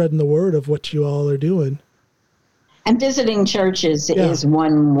streets and spreading the word of what you all are doing. And visiting churches is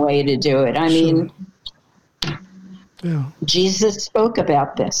one way to do it. I mean, Jesus spoke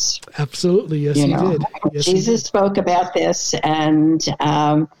about this. Absolutely, yes, he did. Yes, Jesus spoke about this, and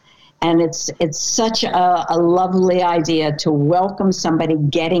it's such a lovely idea to welcome somebody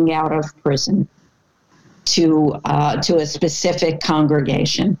getting out of prison to a specific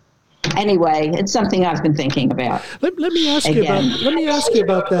congregation. Anyway, it's something I've been thinking about. Let me ask you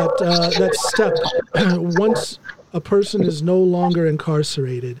about that step once a person is no longer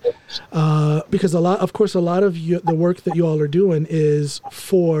incarcerated, because a lot of the work that you all are doing is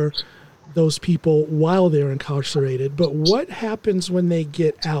for those people while they're incarcerated. But what happens when they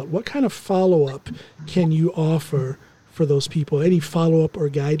get out? What kind of follow-up can you offer for those people? Any follow-up or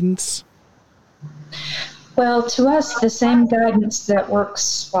guidance? Well, to us, the same guidance that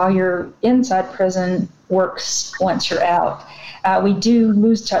works while you're inside prison works once you're out. We do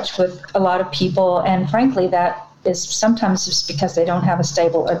lose touch with a lot of people, and frankly, that is sometimes just because they don't have a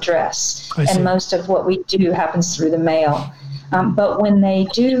stable address. And most of what we do happens through the mail. But when they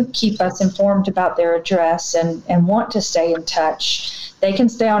do keep us informed about their address and want to stay in touch, they can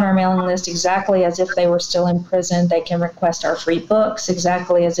stay on our mailing list exactly as if they were still in prison. They can request our free books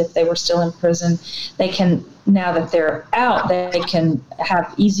exactly as if they were still in prison. They can, now that they're out, they can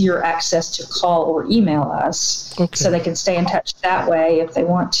have easier access to call or email us. Okay. So they can stay in touch that way if they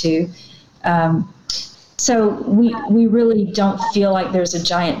want to. So we really don't feel like there's a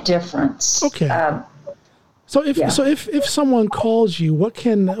giant difference. Okay. So if someone calls you, what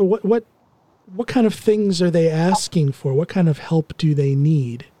kind of things are they asking for? What kind of help do they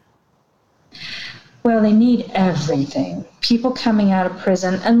need? Well, they need everything. People coming out of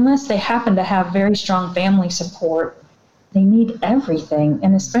prison, unless they happen to have very strong family support, they need everything.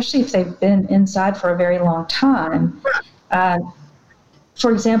 And especially if they've been inside for a very long time.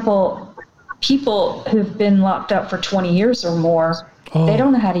 For example, people who've been locked up for 20 years or more, they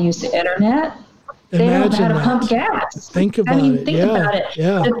don't know how to use the internet. They don't know how to pump gas. Think about it. Think about it.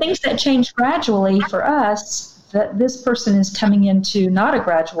 Yeah. The things that change gradually for us, that this person is coming into not a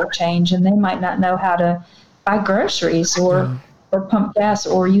gradual change, and they might not know how to buy groceries or pump gas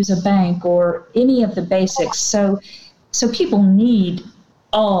or use a bank or any of the basics. So people need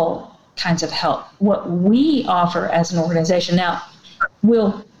all kinds of help. What we offer as an organization, now,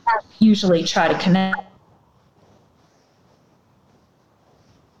 we'll usually try to connect.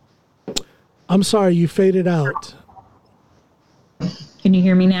 I'm sorry, you faded out. Can you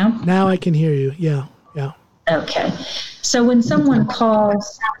hear me now? Now I can hear you. Yeah. Okay. So when someone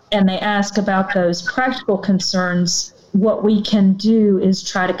calls and they ask about those practical concerns, what we can do is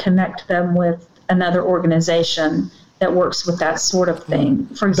try to connect them with another organization that works with that sort of thing.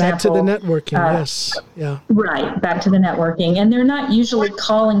 For example, back to the networking, yes. Yeah. Right, back to the networking. And they're not usually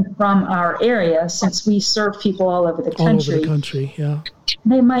calling from our area, since we serve people all over the country. All over the country, yeah.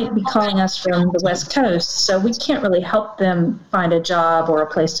 They might be calling us from the West Coast, so we can't really help them find a job or a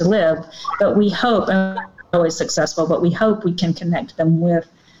place to live. But we hope, and we're always successful, but we hope we can connect them with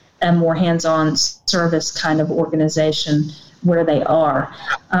a more hands-on service kind of organization where they are.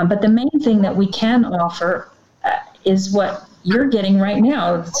 But the main thing that we can offer is what you're getting right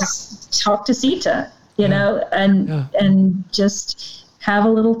now. Just talk to Sita, and just have a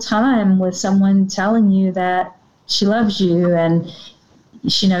little time with someone telling you that she loves you and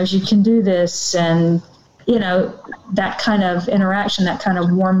she knows you can do this, and that kind of interaction, that kind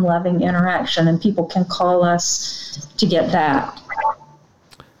of warm, loving interaction, and people can call us to get that.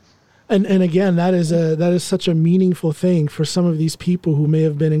 And again, that is such a meaningful thing for some of these people who may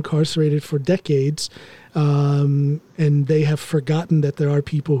have been incarcerated for decades, and they have forgotten that there are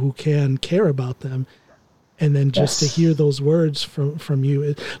people who can care about them. And then just to hear those words from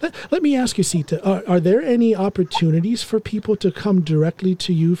you. Let me ask you, Sita, are there any opportunities for people to come directly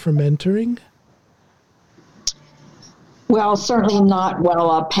to you for mentoring? Well, certainly not while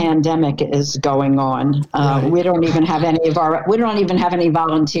a pandemic is going on. Right. We don't even have any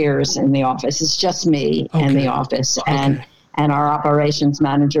volunteers in the office. It's just me in the office and our operations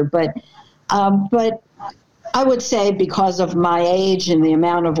manager. But I would say, because of my age and the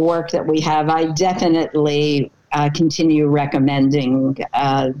amount of work that we have, I definitely continue recommending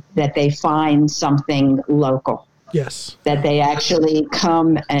that they find something local. Yes. That they actually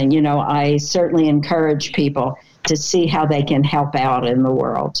come and, I certainly encourage people to see how they can help out in the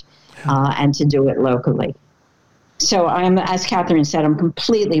world and to do it locally. So as Catherine said, I'm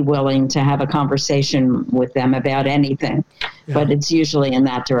completely willing to have a conversation with them about anything, but it's usually in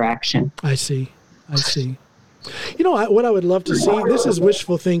that direction. I see. What I would love to see, this is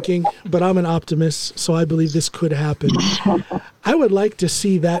wishful thinking, but I'm an optimist, so I believe this could happen. I would like to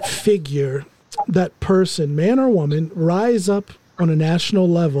see that figure, that person, man or woman, rise up on a national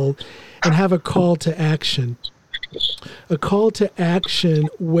level and have a call to action. A call to action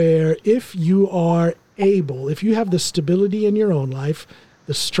where if you are able, if you have the stability in your own life,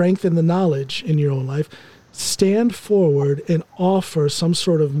 the strength and the knowledge in your own life, stand forward and offer some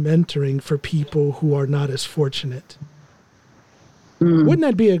sort of mentoring for people who are not as fortunate. Wouldn't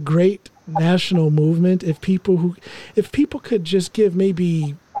that be a great national movement if people could just give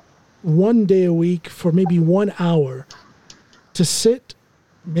maybe one day a week for maybe 1 hour to sit,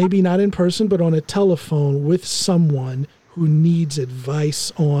 maybe not in person, but on a telephone with someone who needs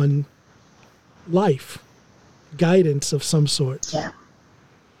advice on life, guidance of some sort. Yeah.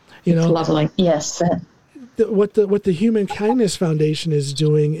 It's lovely. Yes. What the Human Kindness Foundation is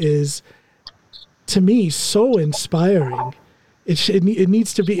doing is, to me, so inspiring. It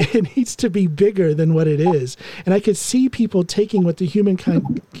needs to be bigger than what it is. And I could see people taking what the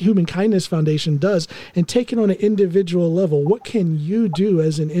Human Kindness Foundation does and take it on an individual level. What can you do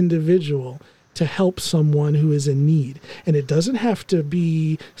as an individual to help someone who is in need. And it doesn't have to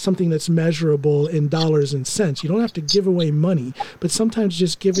be something that's measurable in dollars and cents. You don't have to give away money, but sometimes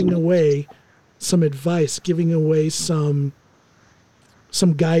just giving away some advice, giving away some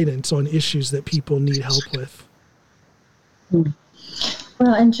guidance on issues that people need help with.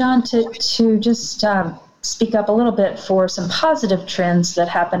 Well, and John, to just speak up a little bit for some positive trends that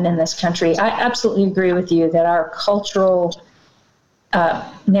happen in this country, I absolutely agree with you that our cultural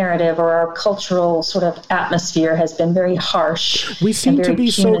narrative or our cultural sort of atmosphere has been very harsh. We seem to be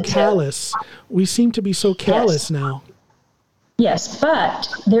so callous. We seem to be so callous now. Yes,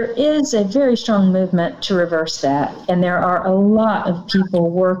 but there is a very strong movement to reverse that. And there are a lot of people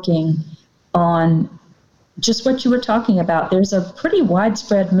working on just what you were talking about. There's a pretty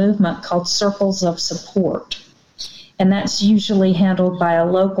widespread movement called circles of support. And that's usually handled by a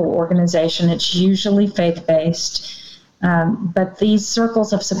local organization. It's usually faith-based. But these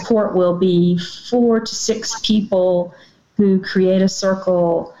circles of support will be 4 to 6 people who create a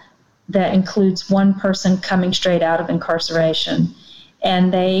circle that includes one person coming straight out of incarceration.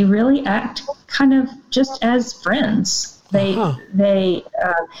 And they really act kind of just as friends. They,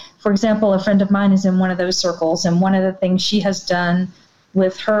 for example, a friend of mine is in one of those circles, and one of the things she has done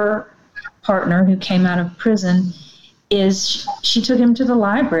with her partner who came out of prison is she took him to the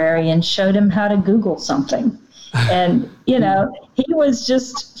library and showed him how to Google something. And, he was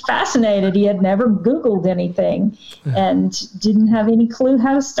just fascinated. He had never Googled anything and didn't have any clue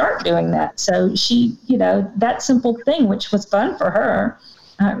how to start doing that. So she, that simple thing, which was fun for her,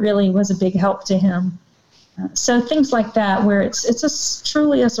 really was a big help to him. So things like that, where it's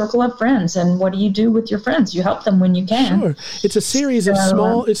truly a circle of friends. And what do you do with your friends? You help them when you can. Sure. It's a series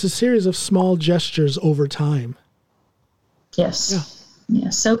of small gestures over time. Yes. Yeah. Yeah,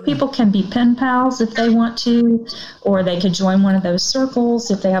 so people can be pen pals if they want to, or they could join one of those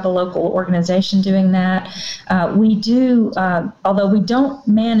circles if they have a local organization doing that. We do, although we don't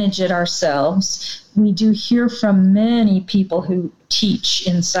manage it ourselves, we do hear from many people who teach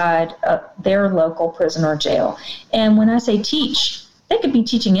inside their local prison or jail. And when I say teach, they could be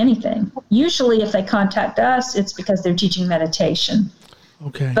teaching anything. Usually if they contact us, it's because they're teaching meditation.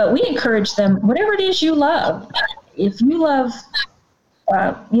 Okay. But we encourage them, whatever it is you love. If you love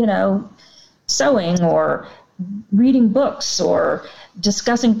sewing or reading books or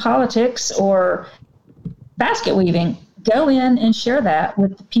discussing politics or basket weaving, go in and share that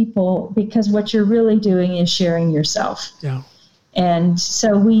with the people, because what you're really doing is sharing yourself. Yeah. And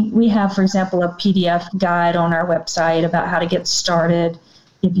so we have, for example, a PDF guide on our website about how to get started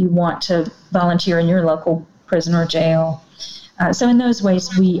if you want to volunteer in your local prison or jail. So in those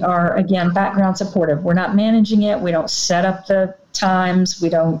ways, we are, again, background supportive. We're not managing it. We don't set up the times. We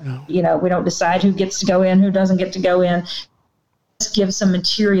don't, we don't decide who gets to go in, who doesn't get to go in. Just give some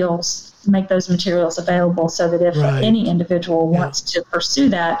materials, make those materials available so that if any individual wants to pursue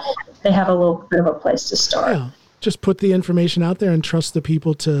that, they have a little bit of a place to start. Yeah. Just put the information out there and trust the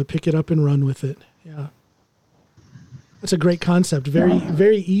people to pick it up and run with it. Yeah. That's a great concept. Very,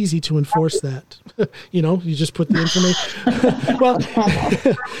 very easy to enforce that. You just put the information.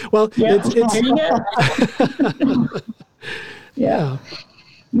 It's Yeah.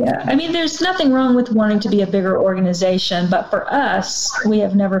 I mean, there's nothing wrong with wanting to be a bigger organization, but for us, we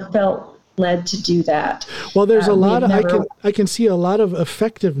have never felt led to do that. Well, there's a lot of, I can see a lot of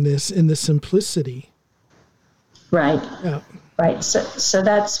effectiveness in the simplicity. Right. Yeah. Right. So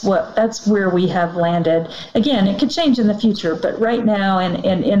that's where we have landed. Again, it could change in the future, but right now and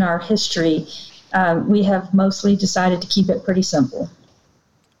in our history, we have mostly decided to keep it pretty simple.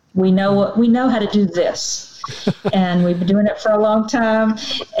 We know how to do this, and we've been doing it for a long time,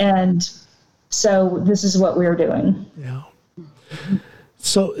 and so this is what we're doing. Yeah.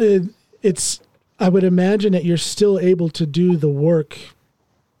 So I would imagine that you're still able to do the work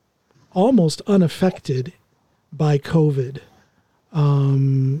almost unaffected by COVID.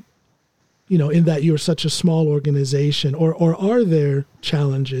 In that you're such a small organization, or are there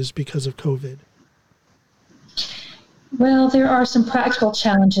challenges because of COVID? Well, there are some practical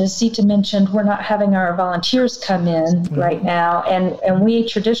challenges. Sita mentioned we're not having our volunteers come in right now, and we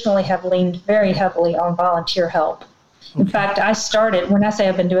traditionally have leaned very heavily on volunteer help. In fact, I started, when I say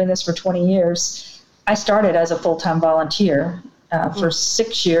I've been doing this for 20 years, I started as a full-time volunteer. For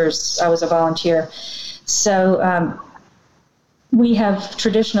 6 years, I was a volunteer. So we have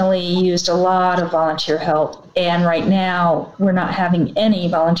traditionally used a lot of volunteer help, and right now we're not having any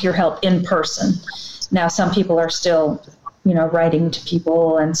volunteer help in person. Now, some people are still writing to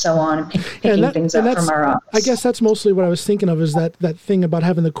people and so on, and picking things up from our office. I guess that's mostly what I was thinking of, is that thing about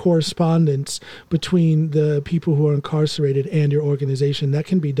having the correspondence between the people who are incarcerated and your organization. That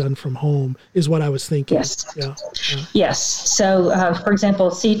can be done from home, is what I was thinking. Yes. Yeah. Yes. So, for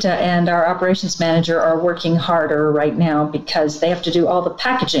example, Sita and our operations manager are working harder right now because they have to do all the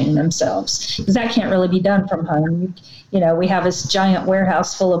packaging themselves, because that can't really be done from home. We have this giant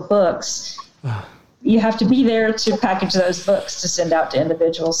warehouse full of books. You have to be there to package those books to send out to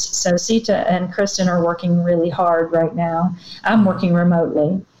individuals. So Sita and Kristen are working really hard right now. I'm working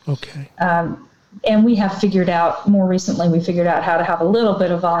remotely. Okay. And we have figured out how to have a little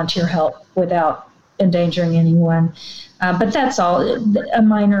bit of volunteer help without endangering anyone. But that's all a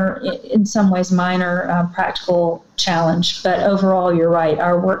minor, in some ways, practical challenge. But overall, you're right.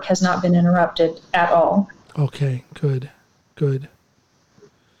 Our work has not been interrupted at all. Okay, good.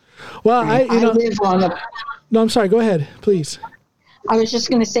 Well, No, I'm sorry. Go ahead, please. I was just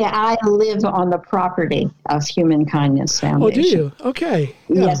going to say, I live on the property of Human Kindness Foundation. Oh, do you? Okay.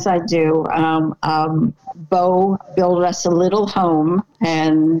 Yeah. Yes, I do. Bo built us a little home,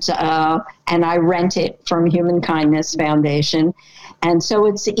 and I rent it from Human Kindness Foundation. And so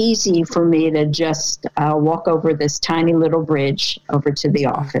it's easy for me to just walk over this tiny little bridge over to the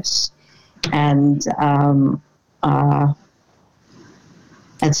office. And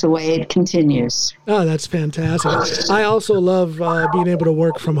that's the way it continues. Oh, that's fantastic. I also love being able to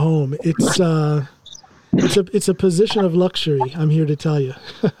work from home. It's a position of luxury, I'm here to tell you.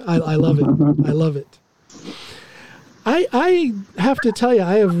 I love it. I love it. I have to tell you,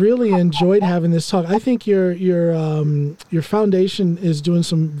 I have really enjoyed having this talk. I think your foundation is doing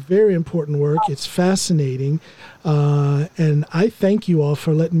some very important work. It's fascinating. And I thank you all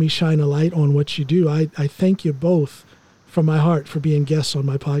for letting me shine a light on what you do. I thank you both from my heart for being guests on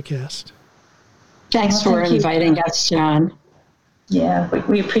my podcast. Thanks for inviting us, John. Yeah,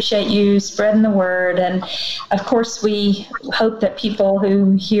 we appreciate you spreading the word. And of course, we hope that people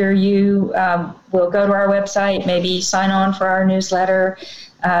who hear you will go to our website, maybe sign on for our newsletter.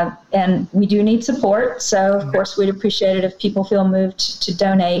 And we do need support. So, of course, we'd appreciate it if people feel moved to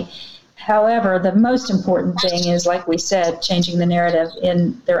donate. However, the most important thing is, like we said, changing the narrative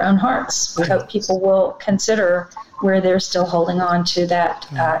in their own hearts. We hope people will consider where they're still holding on to that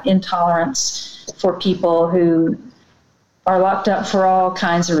intolerance for people who are locked up for all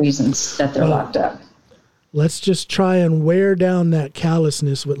kinds of reasons that they're locked up. Let's just try and wear down that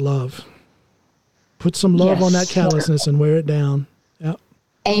callousness with love. Put some love on that callousness and wear it down. Yep.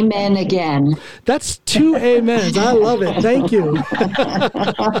 Amen again. That's 2 amens. I love it. Thank you.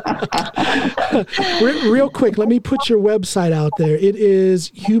 Real quick, let me put your website out there. It is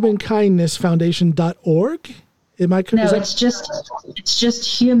humankindnessfoundation.org. Am I correct? No, it's just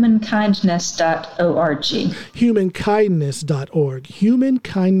humankindness.org. Humankindness.org.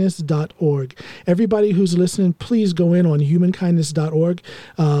 Humankindness.org. Everybody who's listening, please go in on humankindness.org.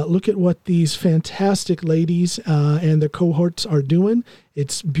 Look at what these fantastic ladies and their cohorts are doing.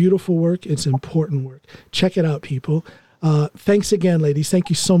 It's beautiful work. It's important work. Check it out, people. Thanks again, ladies. Thank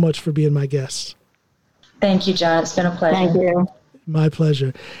you so much for being my guests. Thank you, John. It's been a pleasure. Thank you. My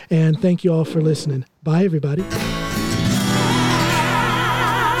pleasure. And thank you all for listening. Bye, everybody.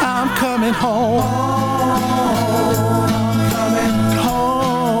 I'm coming home. Coming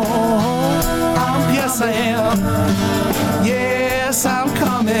home. Yes, I am. Yes, I'm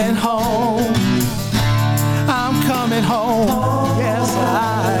coming home. I'm coming home.